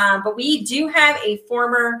 Yes. But we do have a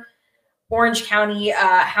former Orange County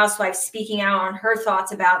housewife speaking out on her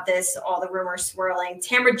thoughts about this, all the rumors swirling.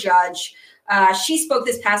 Tamra Judge, she spoke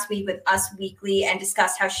this past week with Us Weekly and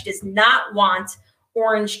discussed how she does not want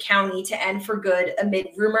Orange County to end for good amid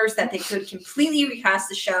rumors that they could completely recast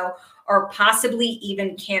the show or possibly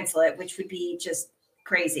even cancel it, which would be just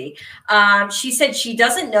crazy. She said she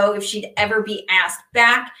doesn't know if she'd ever be asked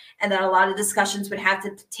back, and that a lot of discussions would have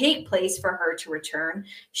to take place for her to return.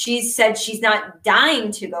 She said she's not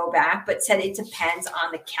dying to go back, but said it depends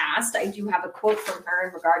on the cast. I do have a quote from her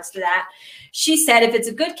in regards to that. She said, if it's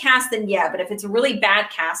a good cast, then yeah, but if it's a really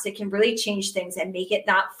bad cast, it can really change things and make it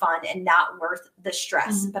not fun and not worth the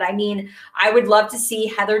stress. But I mean, I would love to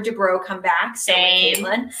see Heather Dubrow come back. Same.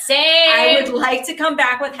 I would like to come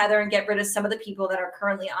back with Heather and get rid of some of the people that are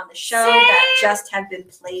currently on the show that just have been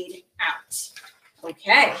played out.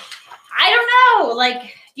 Okay. I don't know.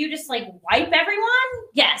 Like, you just like wipe everyone?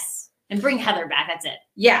 Yes. And bring Heather back. That's it.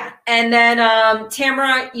 Yeah. And then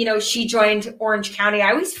Tamra, she joined Orange County.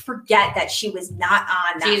 I always forget that she was not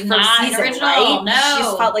on that first season, original. Right? No. She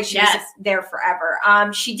just felt like she was there forever.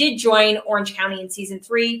 She did join Orange County in season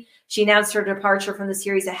 3. She announced her departure from the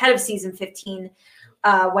series ahead of season 15.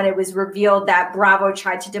 When it was revealed that Bravo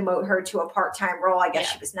tried to demote her to a part-time role. I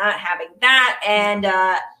guess she was not having that. And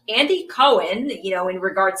Andy Cohen, in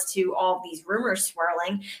regards to all these rumors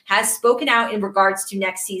swirling, has spoken out in regards to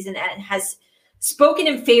next season and has spoken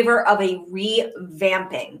in favor of a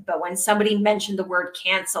revamping. But when somebody mentioned the word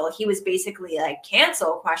cancel, he was basically like,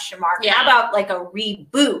 cancel ? Yeah. How about like a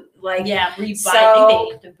reboot? Like, yeah, reboot.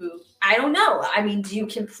 So, I don't know. I mean, do you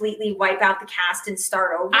completely wipe out the cast and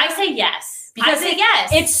start over? I say yes. Because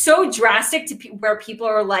it's so drastic to where people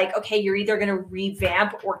are like, okay, you're either going to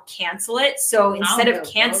revamp or cancel it. So instead of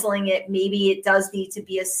canceling it, maybe it does need to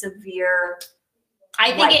be a severe.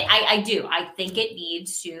 I do. I think it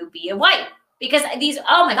needs to be a wipe. Because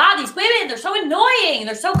oh my God, these women, they're so annoying.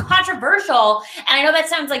 They're so controversial. And I know that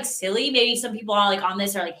sounds like silly. Maybe some people are like on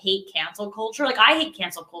this are like hate cancel culture. Like I hate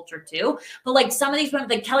cancel culture too. But like some of these women,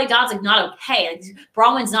 like Kelly Dodd's like not okay. Like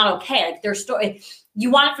Bronwyn's not okay. Like their story,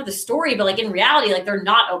 you want it for the story, but like in reality, like they're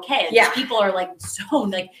not okay. Like, yeah. People are like so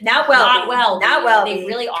like not well. They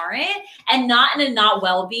really aren't. And not in a not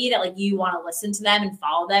well be that like you want to listen to them and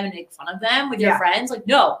follow them and make fun of them with your friends. Like,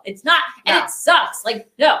 no, it's not. And it sucks. Like,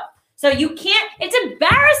 no. So you can't, it's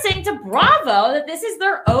embarrassing to Bravo that this is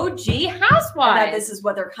their OG housewives. And that this is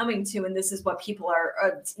what they're coming to. And this is what people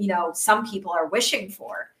are, some people are wishing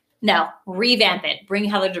for. No, revamp it. Bring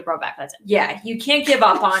Heather Dubrow back. That's it. Yeah, you can't give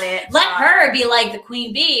up on it. Let her be like the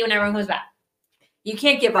queen bee when everyone comes back. You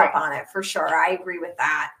can't give up on it for sure. I agree with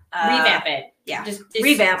that. Revamp it. Yeah, just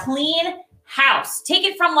revamp. Clean house. Take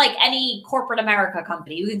it from like any corporate America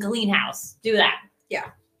company. You can clean house. Do that. Yeah.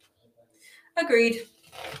 Agreed.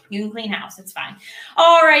 You can clean house. It's fine.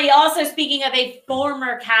 Alrighty. Also, speaking of a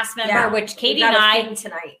former cast member, which Katie and I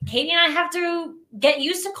have to get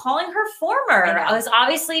used to calling her former. Because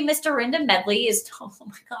obviously, Miss Dorinda Medley is. Oh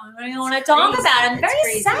my God! I don't want to talk about it. I'm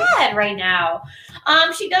very sad right now.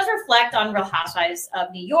 She does reflect on Real Housewives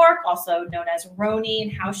of New York, also known as Roni,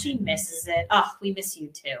 and how she misses it. Oh, we miss you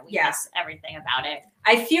too. We miss everything about it.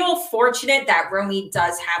 I feel fortunate that Roni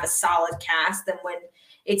does have a solid cast, and when.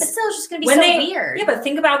 It's still just going to be so weird. Yeah, but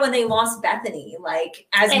think about when they lost Bethany. Like,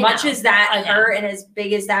 as much as that hurt and as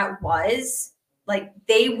big as that was, like,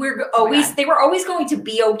 they were always going to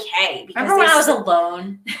be okay. Remember when I was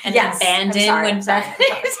alone and abandoned when Bethany?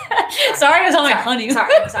 Sorry, I was on my honeymoon.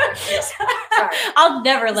 Sorry. I'll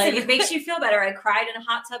never let you. It makes you feel better. I cried in a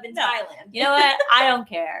hot tub in Thailand. You know what? I don't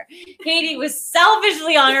care. Katie was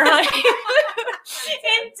selfishly on her honeymoon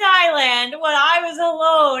in Thailand when I was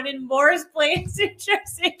alone in Morris Plains, New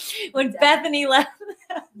Jersey, when Bethany left.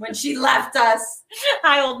 When she left us.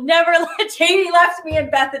 I will never let Katie left me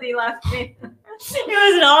and Bethany left me. It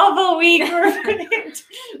was an awful week.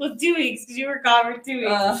 Well, 2 weeks because you were gone for 2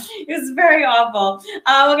 weeks. It was very awful.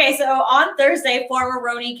 Okay, so on Thursday, former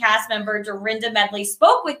Roni cast member Dorinda Medley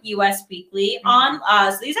spoke with US Weekly on.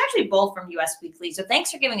 So these are actually both from US Weekly. So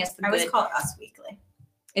thanks for giving us the. I always call it Us Weekly.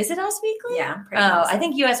 Is it Us Weekly? Yeah. I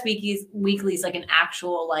think US Weekly is like an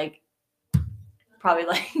actual like. Probably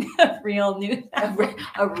like a real news. A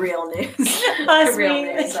real news. Us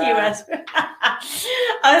Week, US.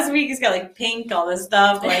 Us Week has got like pink, all this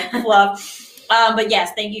stuff, like fluff. But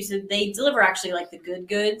yes, thank you. So they deliver actually like the good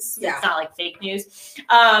goods. Yeah. It's not like fake news.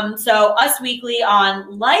 So Us Weekly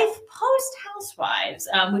on life post Housewives,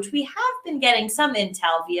 which we have been getting some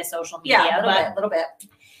intel via social media. Yeah, a little bit.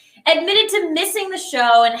 Admitted to missing the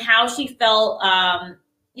show and how she felt.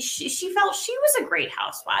 She felt she was a great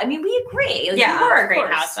housewife. I mean, we agree. Like, you were a great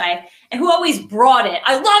housewife, and who always brought it.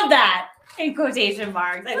 I love that in quotation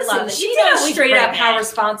marks. I love it. She did straight up how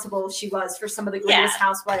responsible she was for some of the greatest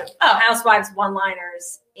housewives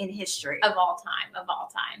one-liners in history of all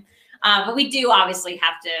time. But we do obviously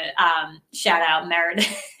have to shout out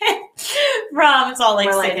Meredith from Salt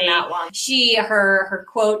Lake City. That one. Her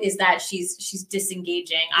quote is that she's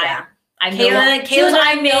disengaging. Yeah. Caitlin and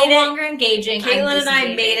I made it no longer engaging. Caitlin and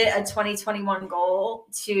I made it a 2021 goal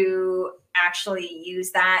to actually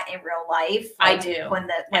use that in real life. I do when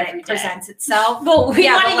it presents itself. But we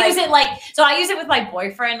want to use it so I use it with my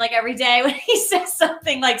boyfriend like every day when he says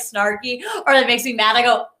something like snarky or that makes me mad. I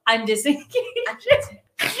go, I'm disengaged.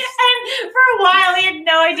 And for a while, he had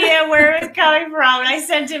no idea where it was coming from. And I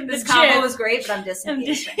sent him this combo was great, but I'm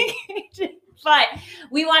disengaged. But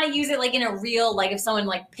we want to use it like in a real, like if someone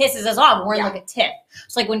like pisses us off, we're in like a tip.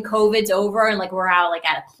 So like when COVID's over and like we're out like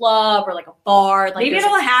at a club or like a bar. Like maybe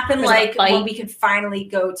it'll happen like when we can finally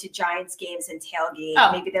go to Giants games and tailgate.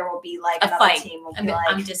 Oh, maybe there will be like a another fight. Team will be like,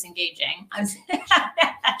 I'm disengaging.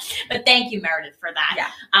 But thank you, Meredith, for that.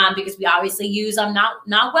 Yeah. Because we obviously use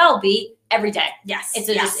not well beat every day. Yes.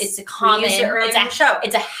 It's a common,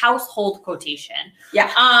 it's a household quotation.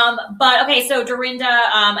 Yeah. But okay, so Dorinda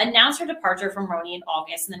announced her departure from Roni in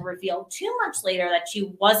August and then revealed 2 months later that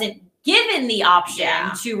she wasn't given the option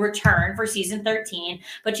to return for season 13,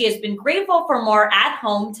 but she has been grateful for more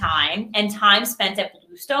at-home time and time spent at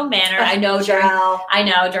Bluestone Manor. I know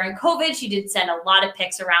during COVID, she did send a lot of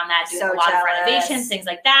pics around that, doing a lot of renovations, things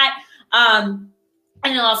like that.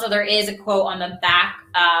 And then also there is a quote on the back,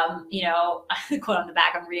 the quote on the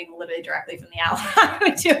back, I'm reading literally directly from the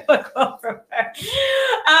outline. I do a quote from her.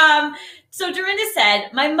 So Dorinda said,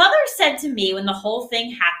 "My mother said to me when the whole thing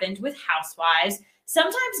happened with Housewives,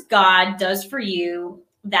 sometimes God does for you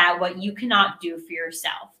that what you cannot do for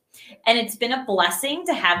yourself. And it's been a blessing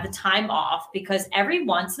to have the time off because every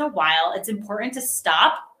once in a while, it's important to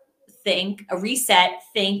stop, think, reset,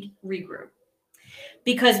 think, regroup.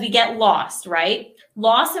 Because we get lost, right?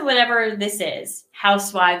 Lost in whatever this is,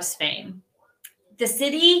 Housewives fame. The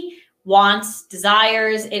city wants,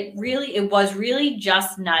 desires. It was really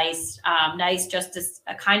just nice just to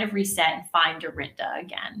a kind of reset and find Dorinda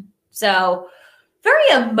again." So very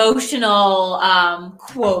emotional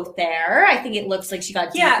quote there. I think it looks like she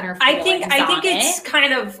got deep in her feelings. I think it's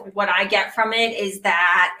kind of what I get from it is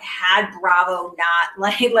that had Bravo not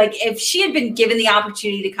like if she had been given the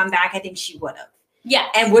opportunity to come back, I think she would have. Yeah.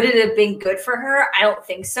 And would it have been good for her? I don't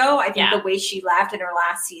think so. I think the way she left in her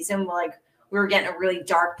last season, we were getting a really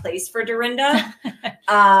dark place for Dorinda.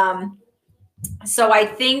 So I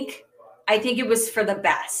think it was for the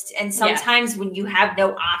best. And sometimes when you have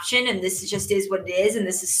no option and this just is what it is and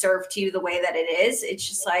this is served to you the way that it is, it's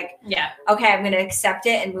just like, okay, I'm going to accept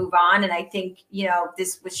it and move on. And I think,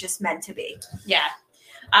 this was just meant to be. Yeah.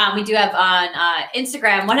 We do have on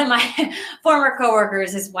Instagram, one of my former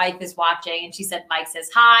coworkers, his wife is watching, and she said, Mike says,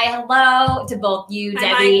 hi, hello to both you,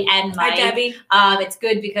 Debbie and Mike. Hi, Debbie. It's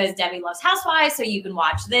good because Debbie loves Housewives, so you can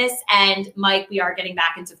watch this. And Mike, we are getting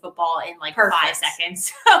back into football in 5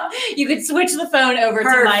 seconds. So you could switch the phone over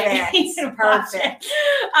to Mike. Perfect.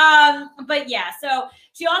 But yeah, so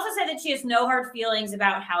she also said that she has no hard feelings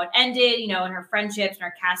about how it ended, and her friendships and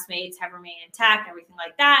her castmates have remained intact and everything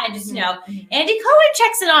like that. And just, Andy Cohen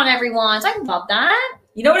checks it on everyone. So I love that.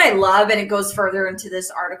 You know what I love, and it goes further into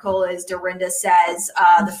this article, is Dorinda says,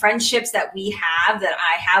 the friendships that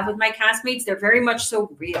I have with my castmates, they're very much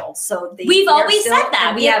so real. So we've always said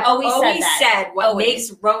that. We have always said what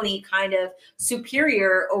makes Roni kind of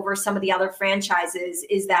superior over some of the other franchises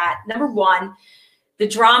is that, number one, the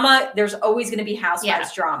drama, there's always going to be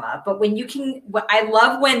Housewives drama. But I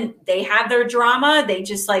love when they have their drama, they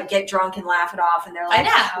just get drunk and laugh it off. And they're like,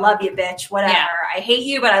 love you, bitch, whatever. Yeah. I hate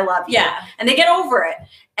you, but I love you. Yeah. And they get over it.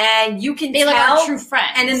 And you can tell. Like true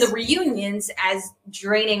friends. And in the reunions, as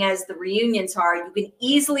draining as the reunions are, you can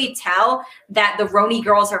easily tell that the Roni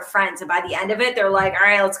girls are friends. And by the end of it, they're like, all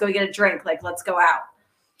right, let's go get a drink. Let's go out.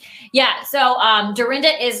 Yeah, so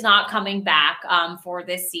Dorinda is not coming back for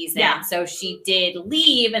this season. Yeah. So she did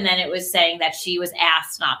leave, and then it was saying that she was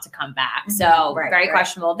asked not to come back. So very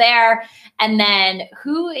questionable there. And then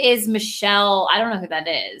who is Michelle? I don't know who that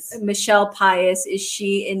is. Michelle Pius. Is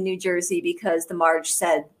she in New Jersey? Because the Marge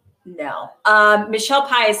said no. Michelle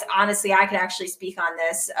Pius, honestly, I could actually speak on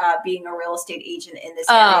this, being a real estate agent in this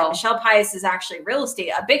area. Michelle Pius is actually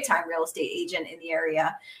a big-time real estate agent in the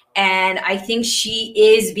area. And I think she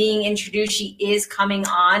is being introduced. She is coming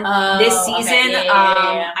on this season. Okay.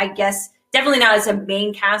 I guess definitely not as a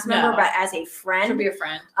main cast member, but as a friend. She'll be a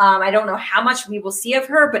friend. I don't know how much we will see of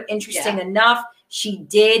her, but interesting enough, she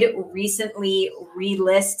did recently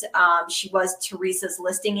relist. She was Teresa's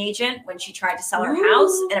listing agent when she tried to sell her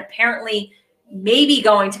house, and apparently maybe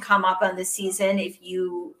going to come up on this season if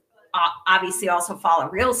you obviously also follow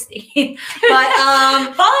real estate. But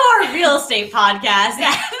follow our real estate podcast.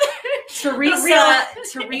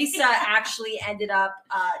 Teresa actually ended up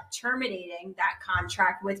terminating that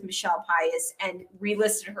contract with Michelle Pius and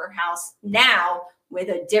relisted her house now with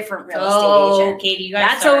a different real estate agent. Katie,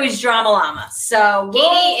 that's always drama llama. So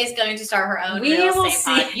Katie is going to start her own real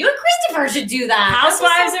estate podcast. You and Christopher should do that.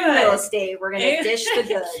 Housewives and real estate. We're going to dish the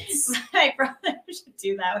goods. My brother should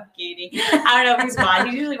do that with Katie. I don't know if he's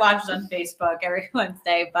watching. He usually watches on Facebook every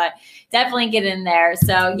Wednesday, but definitely get in there.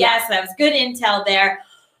 So yes, that was good intel there.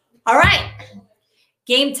 All right.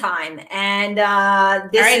 Game time. And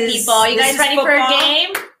people, you guys ready for a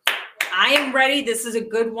game? I am ready. This is a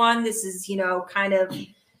good one. This is, kind of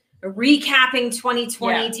recapping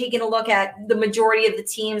 2020, taking a look at the majority of the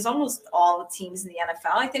teams, almost all the teams in the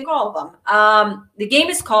NFL. I think all of them. The game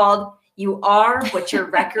is called You are what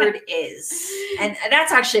your record is. And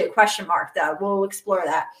that's actually a question mark, though. We'll explore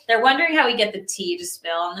that. They're wondering how we get the tea to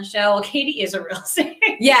spill on the show. Well, Katie is a real singer.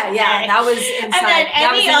 Yeah. That was inside. And then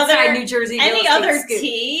any other New Jersey. Any other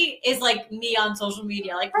tea is like me on social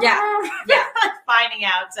media, like finding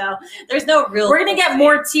out. So there's no real. We're gonna get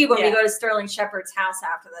more tea when we go to Sterling Shepard's house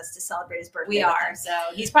after this to celebrate his birthday. We are. So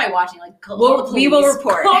he's probably watching. Like, we will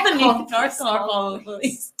report. Call the North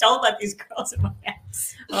police. Don't let these girls in my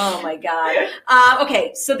house. Oh my God.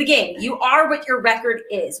 Okay, so the game. You are what your record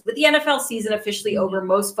is. With the NFL season officially over,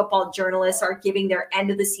 most football journalists are giving their end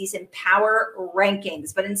of the season power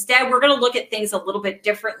rankings. But instead, we're going to look at things a little bit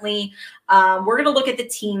differently. We're going to look at the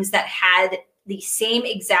teams that had the same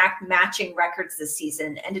exact matching records this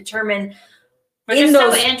season and determine in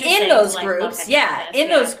those groups,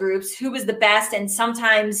 those groups, who was the best, and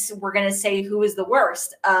sometimes we're going to say who was the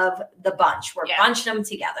worst of the bunch. We're bunching them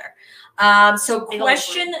together. So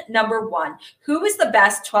question number 1, who was the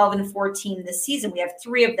best 12-14 this season? We have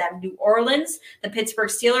 3 of them: New Orleans, the Pittsburgh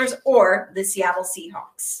Steelers, or the Seattle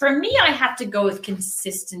Seahawks. For me, I have to go with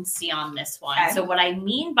consistency on this one. Okay. So what I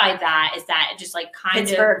mean by that is that it just like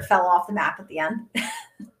Pittsburgh fell off the map at the end,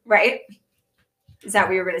 right? Is that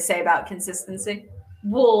what you were going to say about consistency?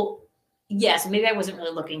 Well, yes. Maybe I wasn't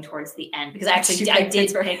really looking towards the end because actually I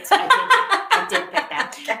did pick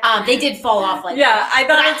that. They did fall off. Like I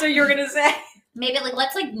thought that's what you were going to say. Maybe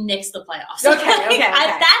let's nix the playoffs. Okay.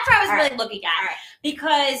 That's what I was really looking at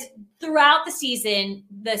because throughout the season,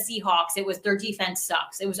 the Seahawks, it was their defense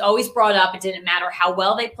sucks. It was always brought up. It didn't matter how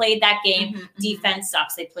well they played that game. Defense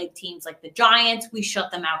sucks. They played teams like the Giants. We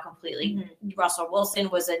shut them out completely. Russell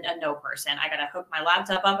Wilson was a no person. I got to hook my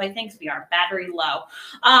laptop up, I think, because we are battery low.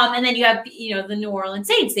 And then you have, the New Orleans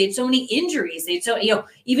Saints. They had so many injuries. They had so,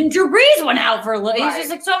 even Drew Brees went out for a little. It's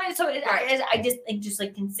just like so many. So I just think just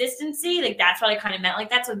like consistency, like that's what I kind of meant.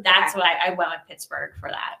 Like that's what I went with Pittsburgh for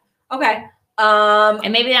that. Okay.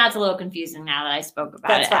 And maybe that's a little confusing now that I spoke about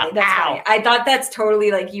That's funny. I thought that's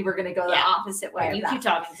totally like you were going to go the opposite way. You keep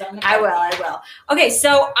talking. So I will. Okay,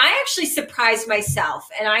 so I actually surprised myself,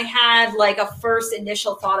 and I had like a first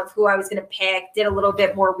initial thought of who I was going to pick, did a little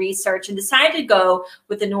bit more research, and decided to go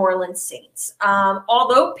with the New Orleans Saints.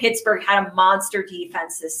 Although Pittsburgh had a monster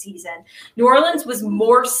defense this season, New Orleans was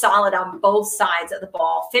more solid on both sides of the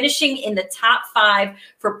ball, finishing in the top 5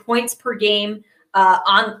 for points per game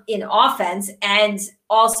in offense, and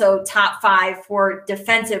also top 5 for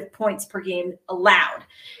defensive points per game allowed.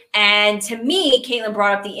 And to me, Caitlin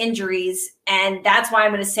brought up the injuries, and that's why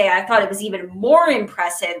I'm going to say I thought it was even more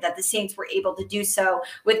impressive that the Saints were able to do so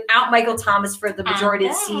without Michael Thomas for the majority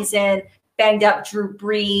of the season, banged up Drew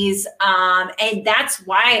Brees, and that's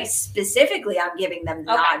why specifically I'm giving them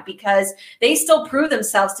the nod, because they still prove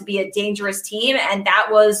themselves to be a dangerous team, and that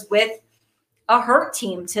was with a hurt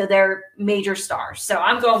team to their major stars. So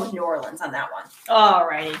I'm going with New Orleans on that one. All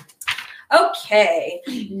righty. Okay.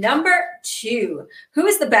 Number 2. Who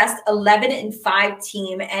is the best 11-5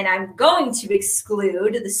 team? And I'm going to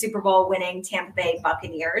exclude the Super Bowl winning Tampa Bay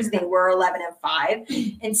Buccaneers. They were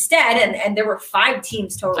 11-5. Instead, and there were 5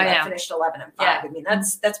 teams total that finished 11-5. I mean,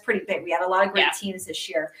 that's pretty big. We had a lot of great teams this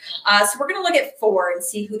year. So we're going to look at 4 and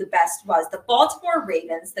see who the best was. The Baltimore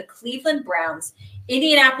Ravens, the Cleveland Browns,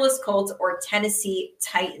 Indianapolis Colts, or Tennessee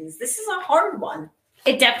Titans. This is a hard one.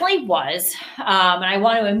 It definitely was. And I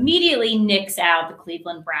want to immediately nix out the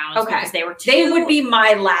Cleveland Browns because they would be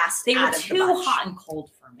my last. They were too hot and cold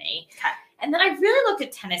for me. Okay. And then I really looked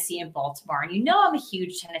at Tennessee and Baltimore. And I'm a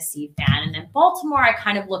huge Tennessee fan. And then Baltimore, I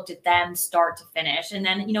kind of looked at them start to finish. And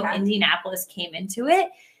then, Indianapolis came into it.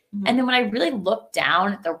 Mm-hmm. And then when I really looked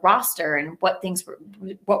down at the roster and what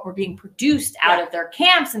were being produced out of their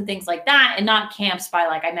camps and things like that, and not camps by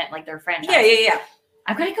I meant their franchise. Yeah.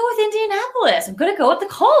 I'm going to go with Indianapolis. I'm going to go with the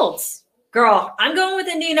Colts. Girl, I'm going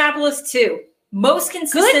with Indianapolis too. Most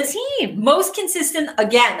consistent Good team. Most consistent,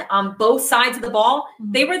 again, on both sides of the ball.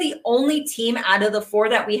 Mm-hmm. They were the only team out of the 4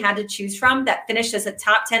 that we had to choose from that finished as a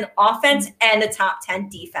top 10 offense and a top 10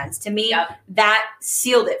 defense. To me, that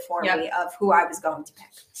sealed it for me of who I was going to pick.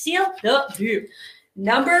 Sealed up.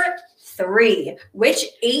 Number 3, which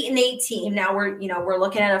 8-8 team? Now we're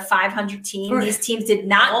looking at a 500 team. These teams did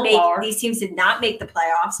not make the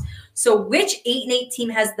playoffs. So which 8-8 team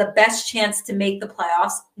has the best chance to make the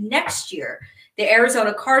playoffs next year? The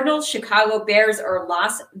Arizona Cardinals, Chicago Bears, or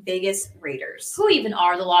Las Vegas Raiders? Who even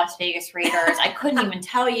are the Las Vegas Raiders? I couldn't even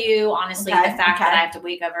tell you. Honestly, the fact that I have to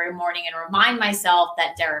wake up every morning and remind myself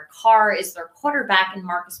that Derek Carr is their quarterback and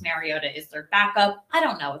Marcus Mariota is their backup. I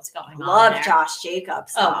don't know what's going on Love Josh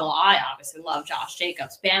Jacobs. Oh, well, I obviously love Josh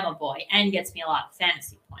Jacobs, Bama boy, and gets me a lot of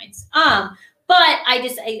fantasy points. But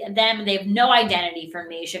they have no identity for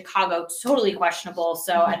me. Chicago, totally questionable.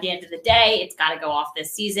 So at the end of the day, it's got to go off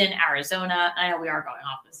this season. Arizona, I know we are going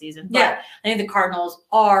off this season, but I think the Cardinals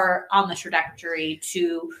are on the trajectory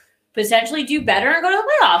to potentially do better and go to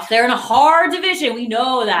the playoffs. They're in a hard division. We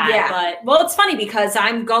know that. Yeah. But it's funny because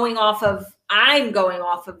I'm going off of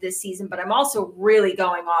this season, but I'm also really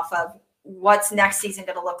going off of what's next season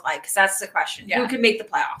going to look like, because that's the question. Who can make the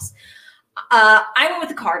playoffs? I went with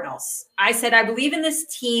the Cardinals. I said I believe in this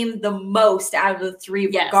team the most out of the three,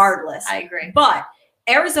 regardless. I agree. But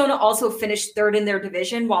Arizona also finished third in their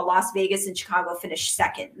division, while Las Vegas and Chicago finished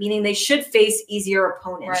second, meaning they should face easier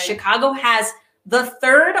opponents. Right. Chicago has the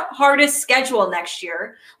third hardest schedule next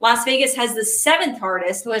year. Las Vegas has the seventh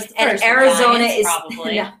hardest, and Arizona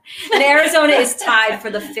is tied for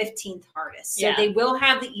the 15th hardest. So they will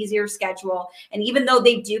have the easier schedule. And even though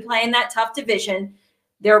they do play in that tough division,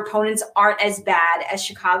 their opponents aren't as bad as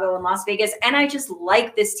Chicago and Las Vegas. And I just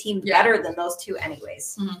like this team better than those two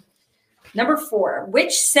anyways. Mm-hmm. Number 4,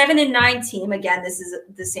 which 7-9 team, again, this is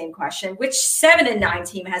the same question, which 7-9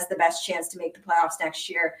 team has the best chance to make the playoffs next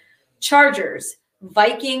year? Chargers,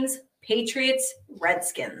 Vikings, Patriots,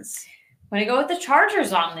 Redskins. I'm going to go with the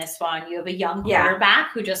Chargers on this one. You have a young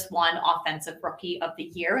quarterback who just won Offensive Rookie of the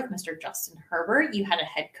Year with Mr. Justin Herbert. You had a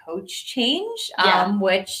head coach change,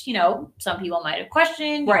 which, some people might have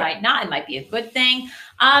questioned, might not. It might be a good thing.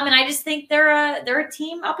 And I just think they're a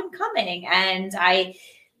team up and coming. And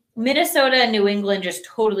Minnesota and New England just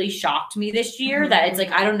totally shocked me this year. That it's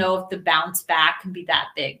like, I don't know if the bounce back can be that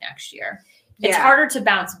big next year. It's harder to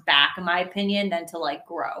bounce back, in my opinion, than to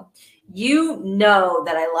grow. You know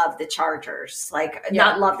that I love the Chargers.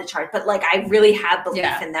 Not love the Chargers, but I really have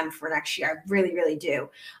belief in them for next year. I really, really do.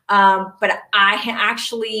 But I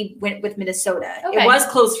actually went with Minnesota. Okay. It was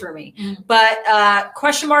close for me. Mm-hmm. But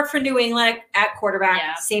question mark for New England at quarterback.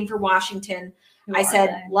 Yeah. Same for Washington. I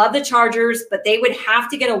said, love the Chargers, but they would have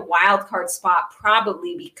to get a wild card spot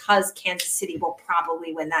probably because Kansas City will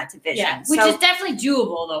probably win that division. Yeah, which is definitely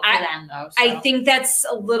doable though for them though. So. I think that's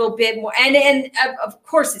a little bit more, and of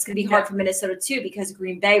course it's going to be hard for Minnesota too because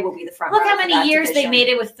Green Bay will be the front. Look how many years they made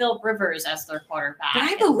it with Philip Rivers as their quarterback. But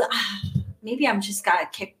I believe maybe I'm just gotta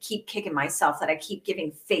keep kicking myself that I keep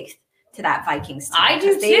giving faith to that Vikings team. I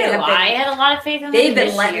do too. I had a lot of faith in them. They've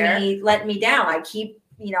been letting me down.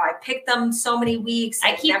 I picked them so many weeks.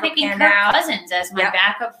 I keep picking Kirk Cousins as my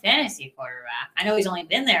backup fantasy quarterback. I know he's only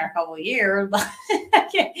been there a couple of years, but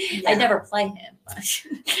I never play him.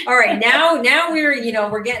 All right, now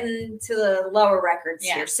we're getting to the lower records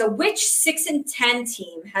here. So, which 6-10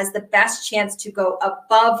 team has the best chance to go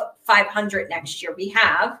above 500 next year? We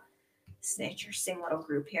have. This is an interesting little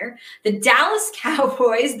group here. The Dallas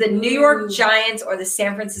Cowboys, the New York Giants, or the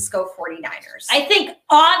San Francisco 49ers. I think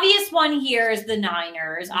obvious one here is the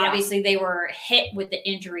Niners. Yeah. Obviously, they were hit with the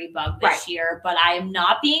injury bug this year, but I am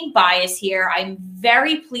not being biased here. I'm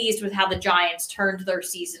very pleased with how the Giants turned their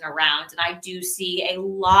season around, and I do see a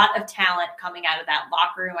lot of talent coming out of that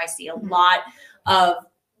locker room. I see a lot of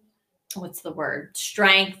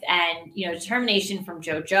strength and, determination from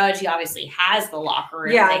Joe Judge. He obviously has the locker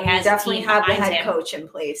room. Yeah, they definitely have the head coach in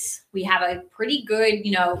place. We have a pretty good,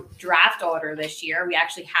 draft order this year. We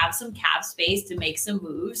actually have some cap space to make some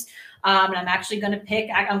moves. And I'm actually going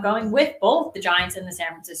to I'm going with both the Giants and the San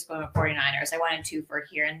Francisco 49ers. I went in 2 for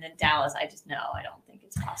here, and then Dallas, I don't think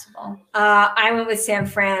it's possible. I went with San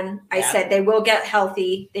Fran. I said they will get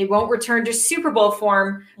healthy. They won't return to Super Bowl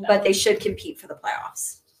form, but they should compete for the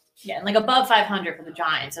playoffs. Yeah, and above 500 for the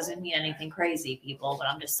Giants doesn't mean anything crazy, people, but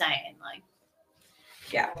I'm just saying,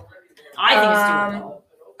 I think it's doable.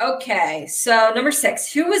 Okay, so number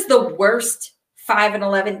 6, who is the worst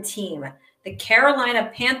 5-11 team? The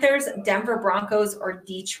Carolina Panthers, Denver Broncos, or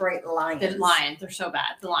Detroit Lions? The Lions, they're so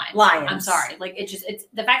bad. The Lions. Lions. I'm sorry. It's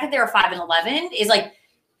the fact that they're 5-11 is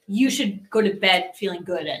you should go to bed feeling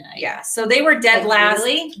good at night. Yeah. So they were dead last.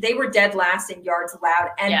 Really? They were dead last in yards allowed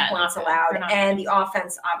and points allowed. And the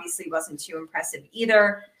offense obviously wasn't too impressive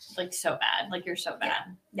either. So bad. You're so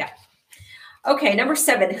bad. Yeah. Okay. Number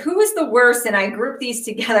 7. Who is the worst? And I grouped these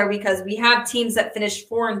together because we have teams that finished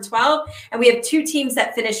 4-12 and we have 2 teams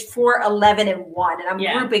that finished 4-11-1. And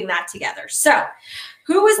I'm grouping that together. So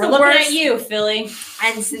who was the worst? Looking at you, Philly.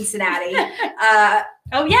 And Cincinnati.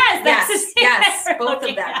 Oh, yes. Yes. Both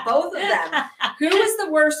of them. Who was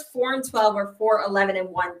the worst 4-12 or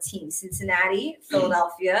 4-11-1 team? Cincinnati,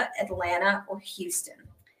 Philadelphia, Atlanta, or Houston?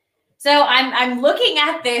 So I'm looking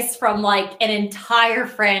at this from an entire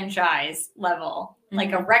franchise level.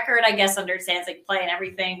 Like a record, I guess, understands like play and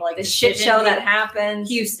everything. But like the shit show that happened.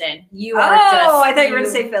 Houston, you are I thought you were going to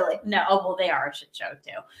say Philly. No, well, they are a shit show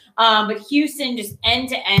too. But Houston, just end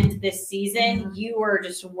to end this season, you were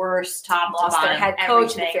just worse top to bottom. Their head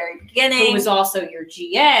coach at the very beginning, who was also your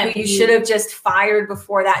GM. Who you should have just fired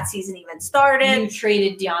before that season even started. You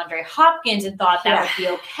traded DeAndre Hopkins and thought that would be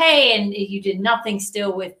okay, and you did nothing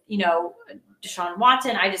still with Deshaun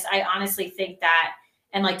Watson. I honestly think that,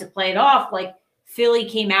 and like to play it off, like Philly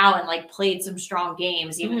came out and like played some strong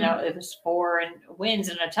games, even though it was 4 wins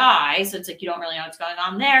and a tie. So it's like you don't really know what's going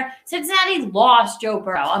on there. Cincinnati lost Joe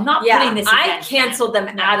Burrow. I'm not putting this. I canceled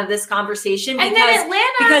them out of this conversation and then Atlanta,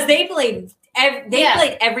 because they played. They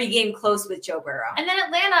played every game close with Joe Burrow. And then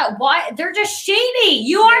Atlanta, why? They're just shady.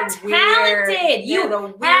 You are talented. You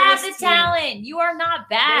have the talent. You are not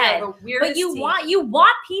bad. But you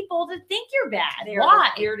want people to think you're bad. Why?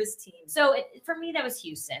 The weirdest team. So for me, that was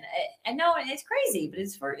Houston. I know it's crazy, but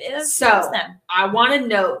it's them. I want to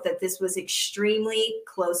note that this was extremely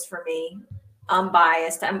close for me.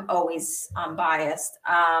 Unbiased. I'm always unbiased.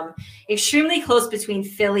 Extremely close between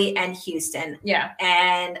Philly and Houston. Yeah.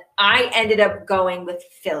 And I ended up going with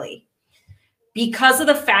Philly because of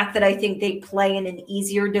the fact that I think they play in an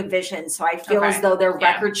easier division. So I feel as though their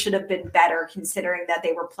record should have been better considering that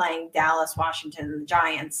they were playing Dallas, Washington, and the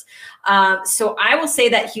Giants. So I will say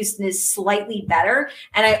that Houston is slightly better.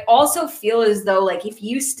 And I also feel as though, like, if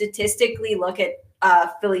you statistically look at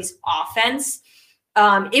Philly's offense,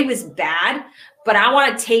 it was bad, but I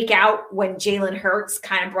want to take out when Jalen Hurts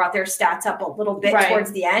kind of brought their stats up a little bit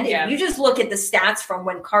towards the end. Yeah. If you just look at the stats from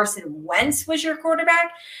when Carson Wentz was your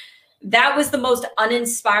quarterback, that was the most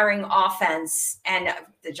uninspiring offense. And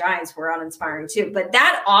the Giants were uninspiring too, but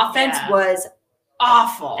that offense was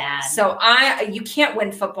awful. Bad. So you can't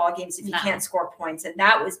win football games if you can't score points. And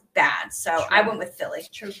that was bad. So I went with Philly.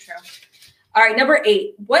 True. All right, number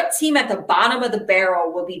 8. What team at the bottom of the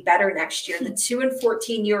barrel will be better next year? The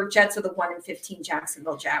 2-14 New York Jets or the 1-15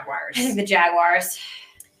 Jacksonville Jaguars? I think the Jaguars.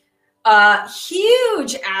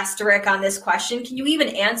 Huge asterisk on this question. Can you even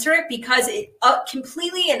answer it? Because it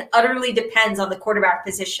completely and utterly depends on the quarterback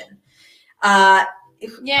position.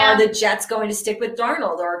 Are the Jets going to stick with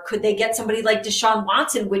Darnold, or could they get somebody like Deshaun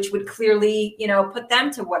Watson, which would clearly, put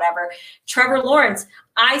them to whatever? Trevor Lawrence.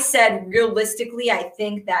 I said realistically, I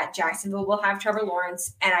think that Jacksonville will have Trevor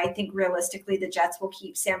Lawrence, and I think realistically the Jets will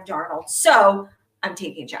keep Sam Darnold. So I'm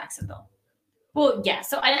taking Jacksonville. Well, yeah.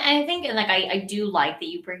 So I think, and like I do like that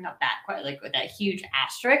you bring up that quite like with that huge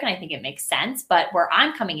asterisk, and I think it makes sense. But where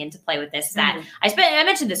I'm coming into play with this, that I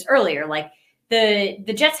mentioned this earlier, like.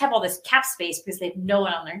 The Jets have all this cap space because they have no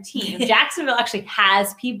one on their team. Jacksonville actually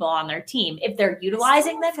has people on their team. If they're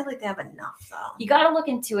utilizing them, I feel like they have enough, though. You got to look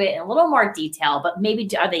into it in a little more detail, but maybe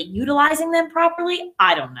are they utilizing them properly?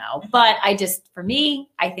 I don't know. But for me,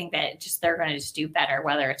 I think that they're going to just do better,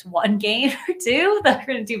 whether it's one game or two, they're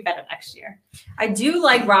going to do better next year. I do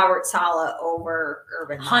like Robert Saleh over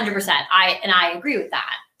Urban Meyer. 100%. I agree with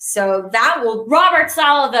that. So that will Robert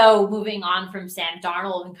Saleh, though, moving on from Sam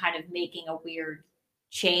Darnold and kind of making a weird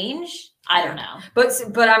change. I don't know.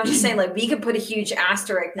 But I'm just saying, like, we could put a huge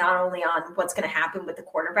asterisk not only on what's going to happen with the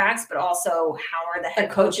quarterbacks, but also how are the head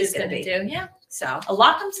coaches going to do. Yeah. So a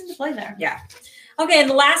lot comes into play there. Yeah. Okay, and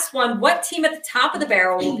the last one, what team at the top of the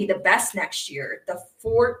barrel will be the best next year? The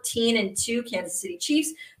 14-2 Kansas City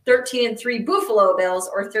Chiefs, 13-3 Buffalo Bills,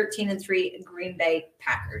 or 13-3 Green Bay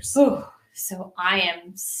Packers? Ooh. So I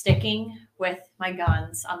am sticking with my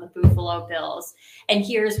guns on the Buffalo Bills. And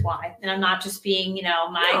here's why. And I'm not just being,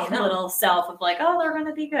 my little self of like, oh, they're going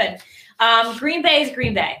to be good. Green Bay is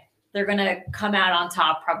Green Bay. They're going to come out on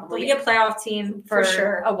top probably. Be a playoff team for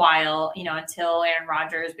sure. A while, until Aaron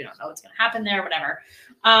Rodgers. We don't know what's going to happen there, whatever.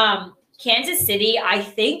 Kansas City, I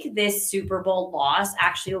think this Super Bowl loss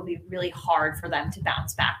actually will be really hard for them to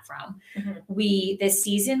bounce back from. This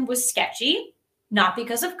season was sketchy, not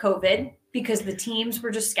because of COVID, because the teams were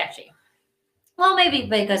just sketchy. Well, maybe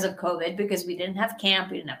because of COVID, because we didn't have camp,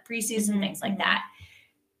 we didn't have preseason, things like that.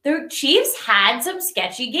 The Chiefs had some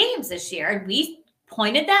sketchy games this year, and we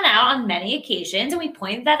pointed that out on many occasions, and we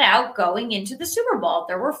pointed that out going into the Super Bowl.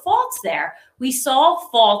 There were faults there. We saw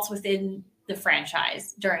faults within the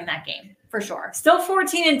franchise during that game, for sure. Still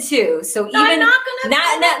 14-2, so even I'm not going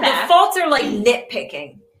to the faults are like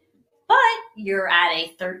nitpicking. But you're at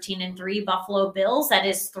a 13-3 Buffalo Bills that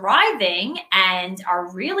is thriving and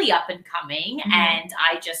are really up and coming. And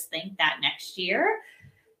I just think that next year,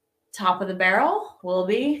 top of the barrel will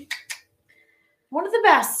be one of the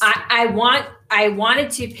best. I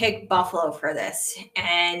wanted to pick Buffalo for this,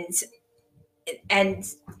 and and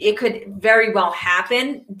it could very well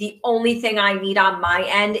happen. The only thing I need on my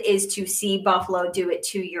end is to see Buffalo do it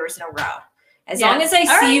 2 years in a row. As long as I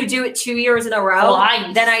see you do it 2 years in a row,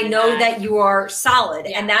 then I know that you are solid.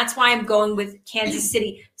 Yeah. And that's why I'm going with Kansas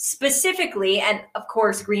City specifically. And of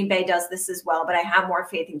course, Green Bay does this as well, but I have more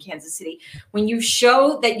faith in Kansas City. When you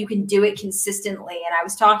show that you can do it consistently, and I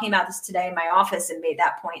was talking about this today in my office and made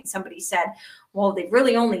that point, somebody said, well, they've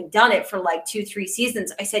really only done it for like 2-3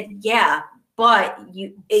 seasons. I said, yeah. But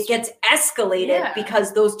it gets escalated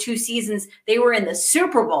because those 2 seasons, they were in the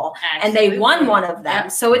Super Bowl and they won one of them.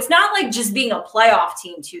 Yep. So it's not like just being a playoff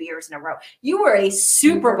team 2 years in a row. You were a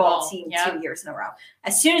Super Bowl team 2 years in a row.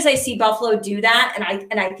 As soon as I see Buffalo do that,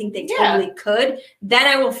 and I think they totally could, then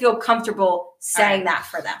I will feel comfortable saying that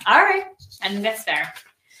for them. All right. I think that's fair.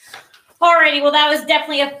 Alrighty, well, that was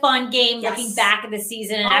definitely a fun game looking back at the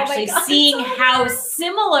season and actually seeing how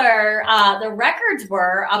similar the records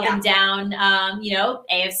were up and down,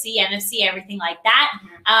 AFC, NFC, everything like that.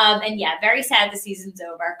 And very sad the season's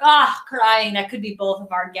over. Crying. That could be both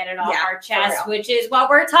of our get it off our chest, which is what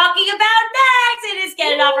we're talking about next. It is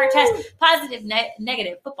get it off our chest. Positive,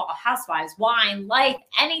 negative, football, housewives, wine, life,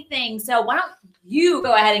 anything. So why don't you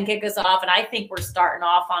go ahead and kick us off? And I think we're starting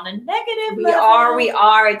off on a negative level. We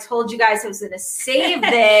are. I told you guys I was going to save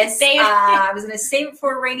this. I was going to save it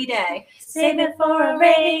for a rainy day. Save it for a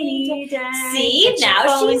rainy day. See,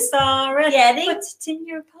 now she's getting it in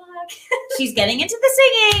your pocket. She's getting into the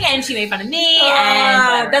singing, and she made fun of me.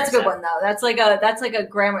 And that's a good one though. That's like a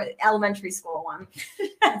grammar elementary school one.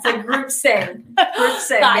 It's a group sing. Group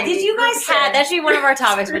sing. Did you guys have? That should be one of our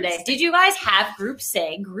topics for today. Did you guys have group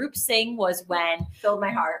sing? Group sing was when filled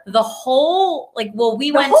my heart. The whole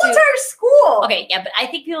we went the whole entire school. Okay, yeah, but I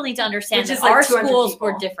think people need to understand that our schools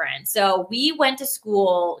were different. So we went to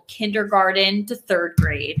school kindergarten to 3rd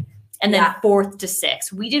grade. And then 4th to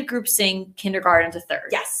 6th. We did group sing kindergarten to 3rd.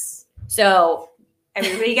 Yes. So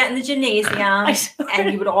everybody got in the gymnasium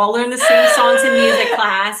and you would all learn the same songs in music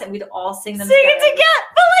class and we'd all sing them together.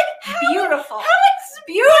 But beautiful. How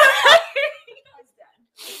beautiful.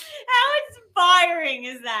 How inspiring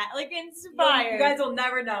is that? Inspired. You guys will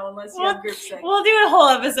never know unless you have group sing. We'll do a whole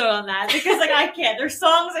episode on that because I can't. There's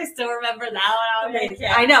songs I still remember now.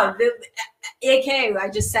 I know. AKA, I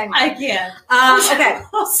just sang. I can't. Okay,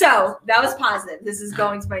 so that was positive. This is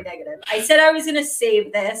going to my negative. I said I was going to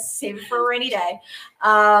save it for a rainy day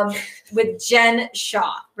with Jen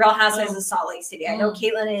Shaw, Real Housewives of Salt Lake City. I know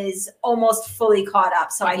Caitlin is almost fully caught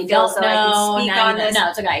up, so I feel so I can speak on this. No,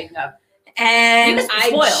 it's okay. You can go. And I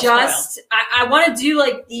want to do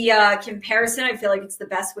the comparison. I feel like it's the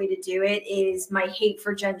best way to do it is my hate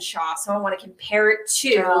for Jen Shaw. So I want to compare it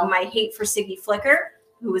to my hate for Siggy Flicker,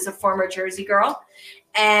 who is a former Jersey girl,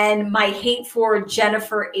 and my hate for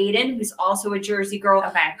Jennifer Aiden, who's also a Jersey girl,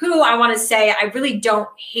 who I want to say I really don't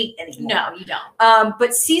hate anymore. No, you don't.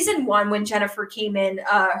 But season 1, when Jennifer came in,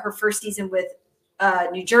 her first season with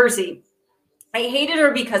New Jersey, I hated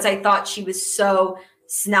her because I thought she was so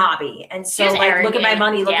snobby and so look at my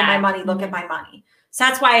money, look at my money, look at my money. So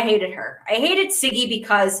that's why I hated her. I hated Siggy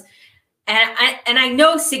because and I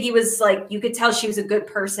know Siggy was you could tell she was a good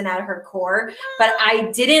person at her core, but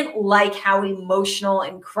I didn't like how emotional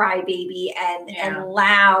and crybaby and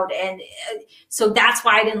loud. And so that's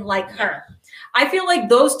why I didn't like her. I feel like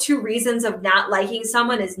those 2 reasons of not liking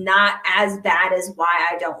someone is not as bad as why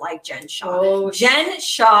I don't like Jen Shaw. Jen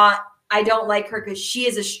Shaw, I don't like her because she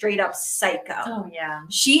is a straight up psycho. Oh, yeah.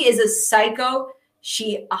 She is a psycho.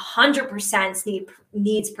 She 100%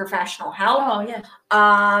 needs professional help. Oh, yeah.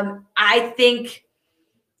 I think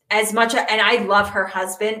as much, and I love her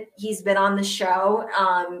husband. He's been on the show.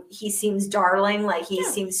 He seems darling. He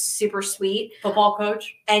seems super sweet. Football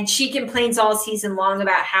coach. And she complains all season long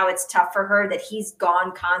about how it's tough for her that he's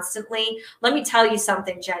gone constantly. Let me tell you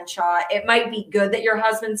something, Jen Shaw. It might be good that your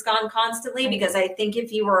husband's gone constantly because I think if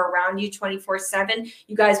he were around you 24/7,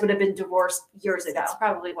 you guys would have been divorced years ago. That's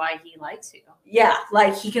probably why he likes you. Yeah,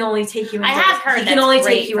 he can only take you in I have heard he can only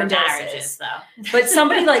take you in marriages, though. But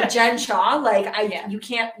somebody like Jen Shaw, you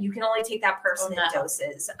can only take that person in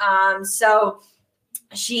doses. So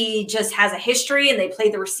she just has a history, and they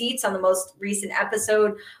played the receipts on the most recent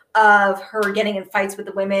episode of her getting in fights with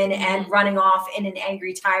the women and running off in an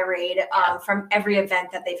angry tirade from every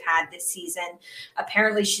event that they've had this season.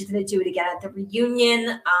 Apparently she's going to do it again at the reunion.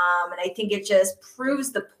 And I think it just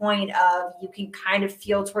proves the point of you can kind of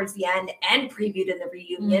feel towards the end and previewed in the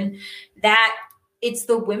reunion that it's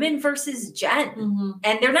the women versus Jen.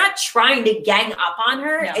 And they're not trying to gang up on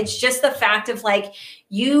her. No. It's just the fact of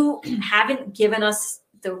you haven't given us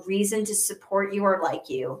the reason to support you or like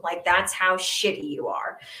you. That's how shitty you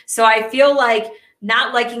are. So I feel like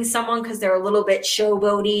not liking someone because they're a little bit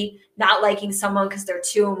showboaty, not liking someone because they're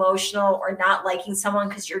too emotional, or not liking someone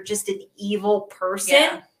because you're just an evil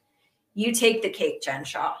person, you take the cake, Jen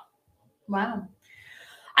Shaw. Wow.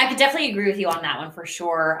 I could definitely agree with you on that one for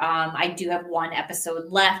sure. I do have one episode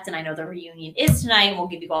left, and I know the reunion is tonight, and we'll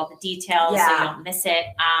give you all the details so you don't miss it.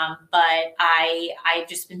 But I've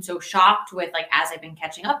just been so shocked with, like, as I've been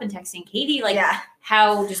catching up and texting Katie, like,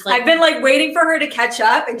 how just like I've been like waiting for her to catch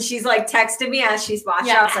up, and she's like texting me as she's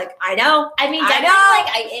watching. I was like, I know. I mean,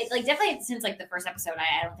 definitely, definitely since like the first episode,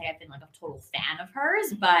 I don't think I've been like a total fan of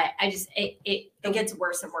hers, but I just it gets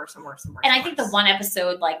worse and worse and worse and worse. And I think the one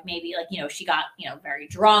episode, like maybe like she got very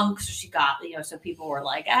drunk, so she got so people were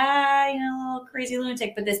like little crazy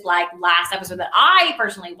lunatic. But this like last episode that I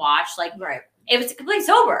personally watched, like it was completely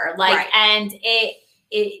sober, and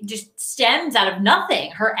it just stems out of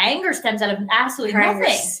nothing. Her anger stems out of absolutely nothing.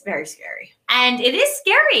 It's very scary. And it is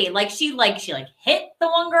scary. Like she hit the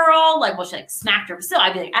one girl, she like smacked her, but still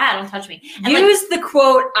I'd be like, don't touch me. And use the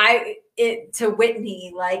quote to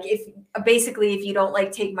Whitney, like if you don't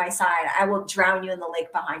like take my side, I will drown you in the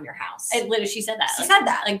lake behind your house. She said that. She said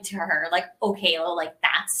that. Like to her, like, okay, well, like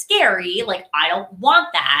that's scary. Like I don't want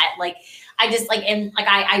that. Like I just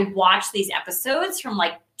I watch these episodes from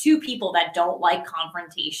like two people that don't like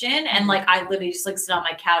confrontation, and like I literally just like sit on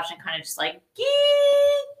my couch and kind of just like you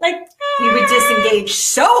would disengage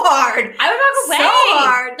so hard. I would walk away. So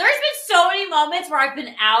hard. There's been so many moments where I've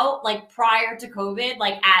been out like prior to COVID,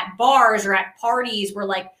 like at bars or at parties where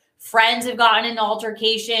like friends have gotten in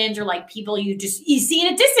altercations, or like people you see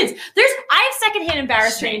in a distance. I have secondhand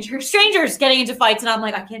embarrassment. Strangers getting into fights, and I'm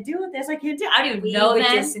like, I can't deal with this. I don't even know them.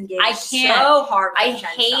 I can't. So hard. I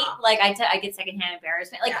hate I get secondhand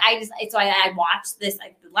embarrassment. Like I watched this.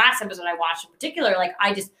 Like the last episode I watched in particular, like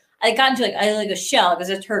I got into like a shell because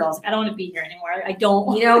a turtle. I was like, I don't want to be here anymore. I don't.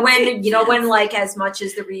 When like as much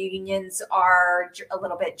as the reunions are a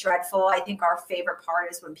little bit dreadful, I think our favorite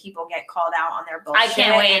part is when people get called out on their bullshit. I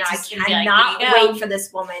can't wait. I cannot wait for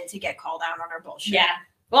this woman to get called out on her bullshit. Yeah.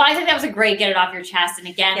 Well, I think that was a great get it off your chest. And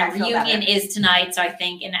again, the reunion is tonight, so I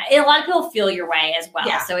think, and a lot of people feel your way as well.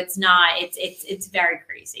 Yeah. So it's not. It's very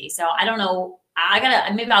crazy. So I don't know.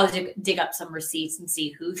 Maybe I'll dig up some receipts and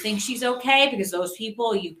see who thinks she's okay, because those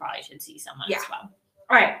people, you probably should see someone as well.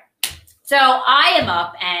 All right. So I am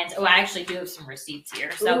up, and I actually do have some receipts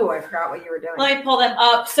here. So I forgot what you were doing. Let me pull them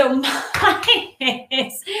up. So mine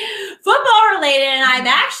is football related, and I'm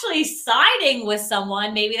actually siding with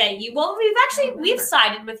someone maybe that we've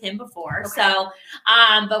sided with him before. Okay. So,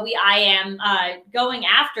 but I am going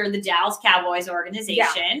after the Dallas Cowboys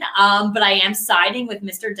organization. Yeah. But I am siding with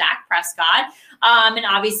Mr. Dak Prescott. And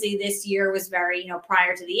obviously this year was very,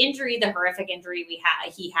 prior to the injury, the horrific injury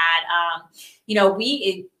he had,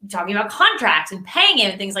 we talking about contracts and paying him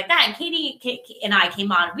and things like that. And Katie and I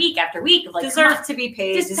came on week after week of like, deserves to be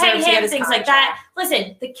paid, just pay him, things like that.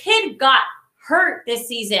 Listen, the kid got hurt this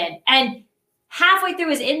season, and halfway through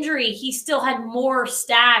his injury, he still had more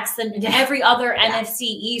stacks than every other NFC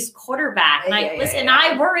East quarterback. And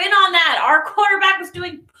we're in on that. Our quarterback was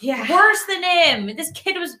doing worse than him. This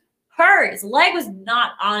kid was hurt. His leg was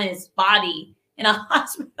not on his body in a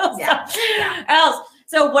hospital.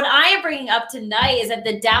 So what I am bringing up tonight is that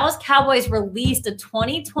the Dallas Cowboys released a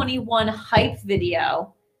 2021 hype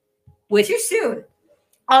video. Too soon.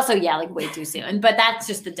 Also, way too soon. But that's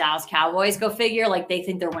just the Dallas Cowboys. Go figure. Like, they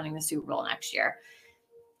think they're winning the Super Bowl next year.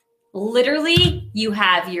 Literally, you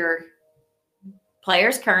have your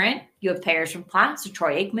players current. You have players from class. So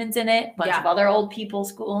Troy Aikman's in it. A bunch of other old people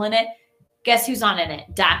school in it. Guess who's on in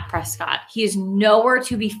it? Dak Prescott. He is nowhere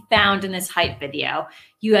to be found in this hype video.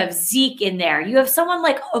 You have Zeke in there. You have someone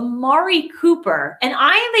like Amari Cooper. And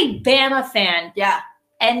I am a Bama fan.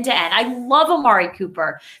 End to end. I love Amari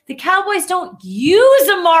Cooper. The Cowboys don't use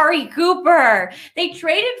Amari Cooper. They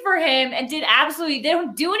traded for him and they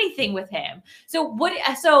don't do anything with him. So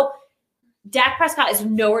Dak Prescott is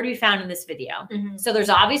nowhere to be found in this video. Mm-hmm. So there's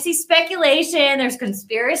obviously speculation. There's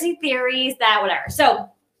conspiracy theories, whatever. So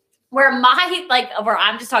where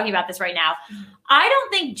I'm just talking about this right now, I don't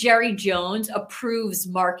think Jerry Jones approves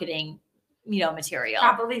marketing, material.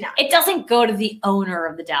 Probably not. It doesn't go to the owner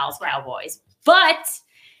of the Dallas Cowboys. But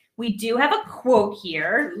we do have a quote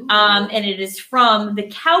here, and it is from the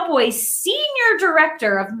Cowboys Senior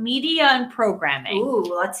Director of Media and Programming. Ooh,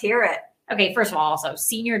 let's hear it. Okay, first of all, also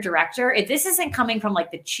Senior Director. If this isn't coming from like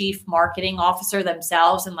the Chief Marketing Officer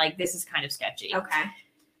themselves, and like this is kind of sketchy. Okay.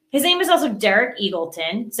 His name is also Derek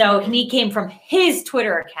Eagleton. So he came from his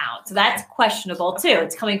Twitter account. So that's questionable too.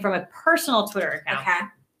 It's coming from a personal Twitter account. Okay.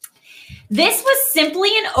 This was simply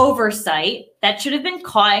an oversight that should have been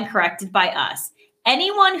caught and corrected by us.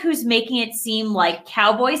 Anyone who's making it seem like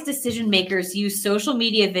Cowboys decision makers use social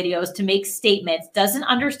media videos to make statements doesn't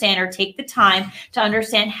understand or take the time to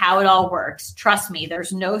understand how it all works. Trust me,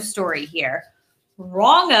 there's no story here.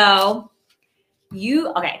 Wrongo.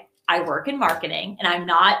 Okay, I work in marketing and I'm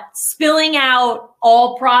not spilling out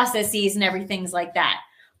all processes and everything's like that.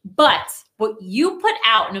 But what you put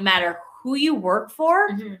out, no matter who you work for,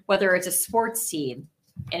 whether it's a sports team,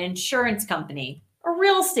 an insurance company, a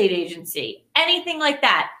real estate agency, anything like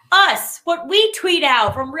that. Us, what we tweet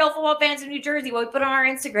out from Real Football Fans of New Jersey, what we put on our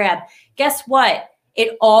Instagram, guess what?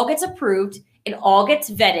 It all gets approved. It all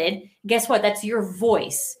gets vetted. Guess what? That's your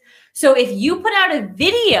voice. So if you put out a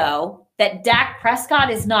video that Dak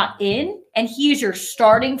Prescott is not in and he is your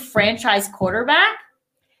starting franchise quarterback,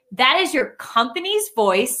 that is your company's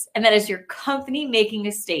voice, and that is your company making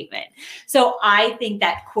a statement. So I think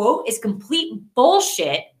that quote is complete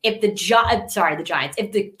bullshit. If the Giants,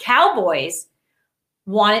 if the Cowboys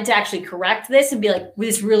wanted to actually correct this and be like,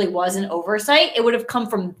 this really was an oversight, it would have come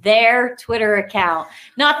from their Twitter account,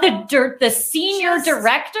 not the senior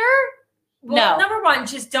director. Well, no. Number one,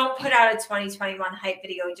 just don't put out a 2021 hype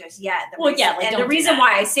video just yet. The reason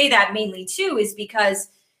why I say that mainly too is because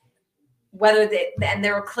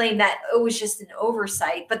they'll claim that it was just an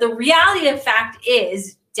oversight. But the reality of fact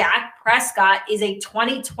is Dak Prescott is a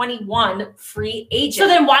 2021 free agent. So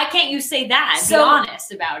then why can't you say that and be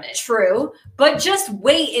honest about it? True. But just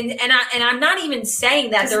wait. And I'm not even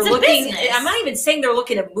saying that they're looking. I'm not even saying they're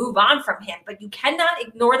looking to move on from him. But you cannot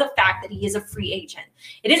ignore the fact that he is a free agent.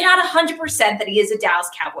 It is not 100% that he is a Dallas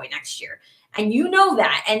Cowboy next year. And you know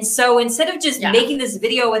that. And so instead of just making this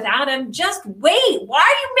video without him, just wait. Why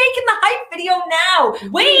are you making the hype video now?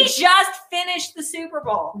 Wait. We just finished the Super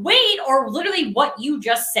Bowl. Wait, or literally what you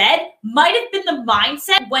just said might have been the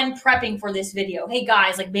mindset when prepping for this video. Hey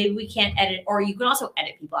guys, like maybe we can't edit, or you can also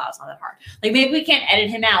edit people out. It's not that hard. Like maybe we can't edit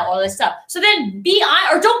him out, all this stuff. So then be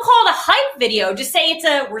on, or don't call it a hype video. Just say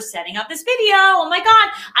we're setting up this video. Oh my God.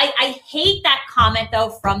 I hate that comment though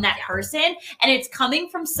from that person. And it's coming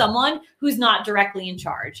from someone who's not directly in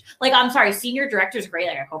charge. Like, I'm sorry, senior director is great.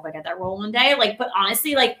 Like, I hope I get that role one day. Like, but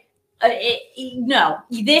honestly, like, a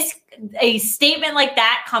statement like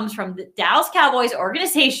that comes from the Dallas Cowboys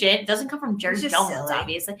organization. It doesn't come from Jerry Jones,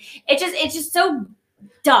 obviously. It's just so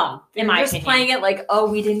dumb in my opinion. Playing it like, oh,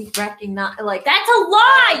 we didn't recognize. Like, that's a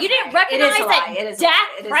lie. You didn't recognize that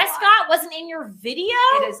Dak Prescott wasn't in your video.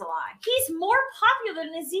 It is a lie. He's more popular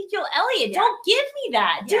than Ezekiel Elliott. Don't give me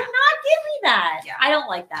that. Do not give me that. I don't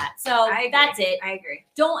like that. So that's it. I agree.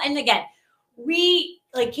 And again,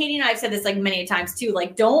 like Katie and I have said this like many times too.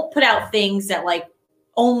 Like, don't put out things that like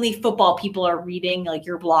only football people are reading, like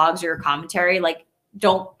your blogs or your commentary. Like,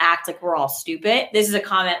 don't act like we're all stupid. This is a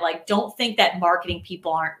comment like, don't think that marketing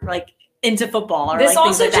people aren't like into football. Or this like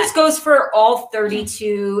also just goes for all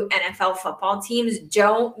 32 NFL football teams.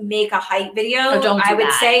 Don't make a hype video. I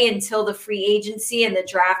would say until the free agency and the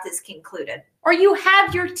draft is concluded. Or you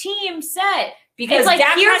have your team set. Because like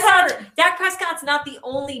Dak Prescott's not the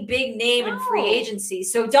only big name in free agency.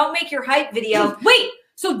 So don't make your hype video. Wait,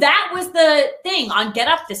 so that was the thing on Get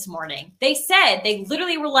Up this morning. They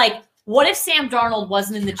literally were like, what if Sam Darnold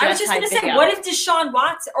wasn't in the Jets? I was just going to say, what if Deshaun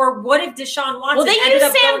Watson? Well, they used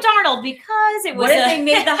Sam Darnold because it was. What if they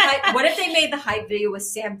made the hype? What if they made the hype video with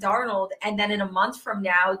Sam Darnold, and then in a month from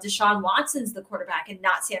now, Deshaun Watson's the quarterback and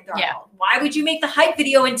not Sam Darnold? Yeah. Why would you make the hype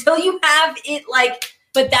video until you have it like?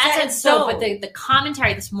 But but the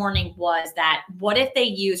commentary this morning was that what if they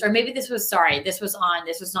use, or maybe this was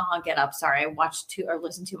not on Get Up. Sorry, I watched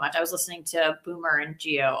listened too much. I was listening to Boomer and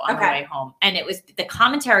Gio on the way home. And the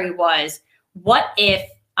commentary was, what if,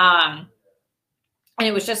 and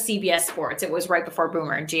it was just CBS Sports. It was right before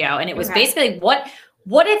Boomer and Gio. And it was basically what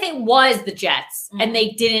if it was the Jets and they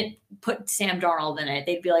didn't put Sam Darnold in it?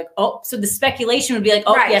 They'd be like, oh, so the speculation would be like,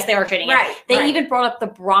 oh, yes, they are trading it. They even brought up the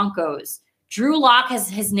Broncos. Drew Lock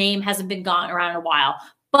his name hasn't been gone around in a while.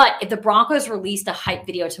 But if the Broncos released a hype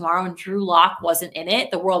video tomorrow and Drew Lock wasn't in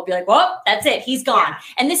it, the world would be like, well, that's it. He's gone. Yeah.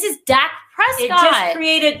 And this is Dak Prescott. It just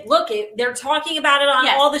created, they're talking about it on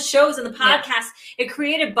all the shows and the podcasts. Yeah. It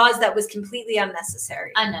created buzz that was completely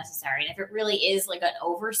unnecessary. And if it really is like an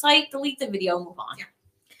oversight, delete the video and move on. Yeah.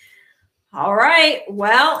 All right.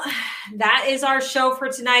 Well, that is our show for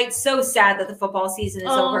tonight. So sad that the football season is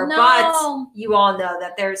over, no. but you all know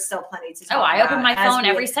that there's still plenty to talk about. I open my phone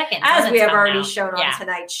every second. As we have already shown on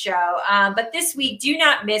tonight's show. But this week, do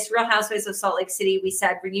not miss Real Housewives of Salt Lake City. We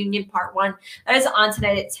said Reunion Part 1. That is on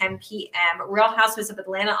tonight at 10 p.m. Real Housewives of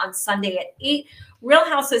Atlanta on Sunday at 8. Real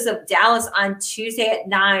Housewives of Dallas on Tuesday at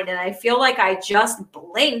 9. And I feel like I just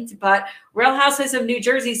blinked, but Real Housewives of New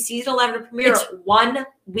Jersey season 11 premiere 1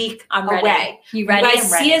 week away. You ready? You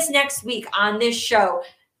guys see us next week on this show.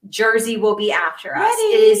 Jersey will be after us.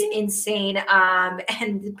 It is insane. And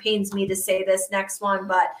it pains me to say this next one,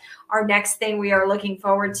 but our next thing we are looking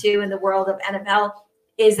forward to in the world of NFL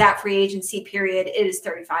is that free agency period. It is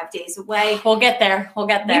 35 days away. We'll get there. We will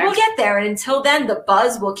get there. And until then, the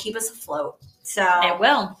buzz will keep us afloat. So it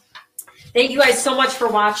will. Thank you guys so much for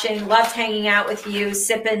watching. Loved hanging out with you,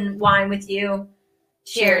 sipping wine with you.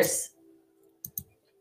 Cheers.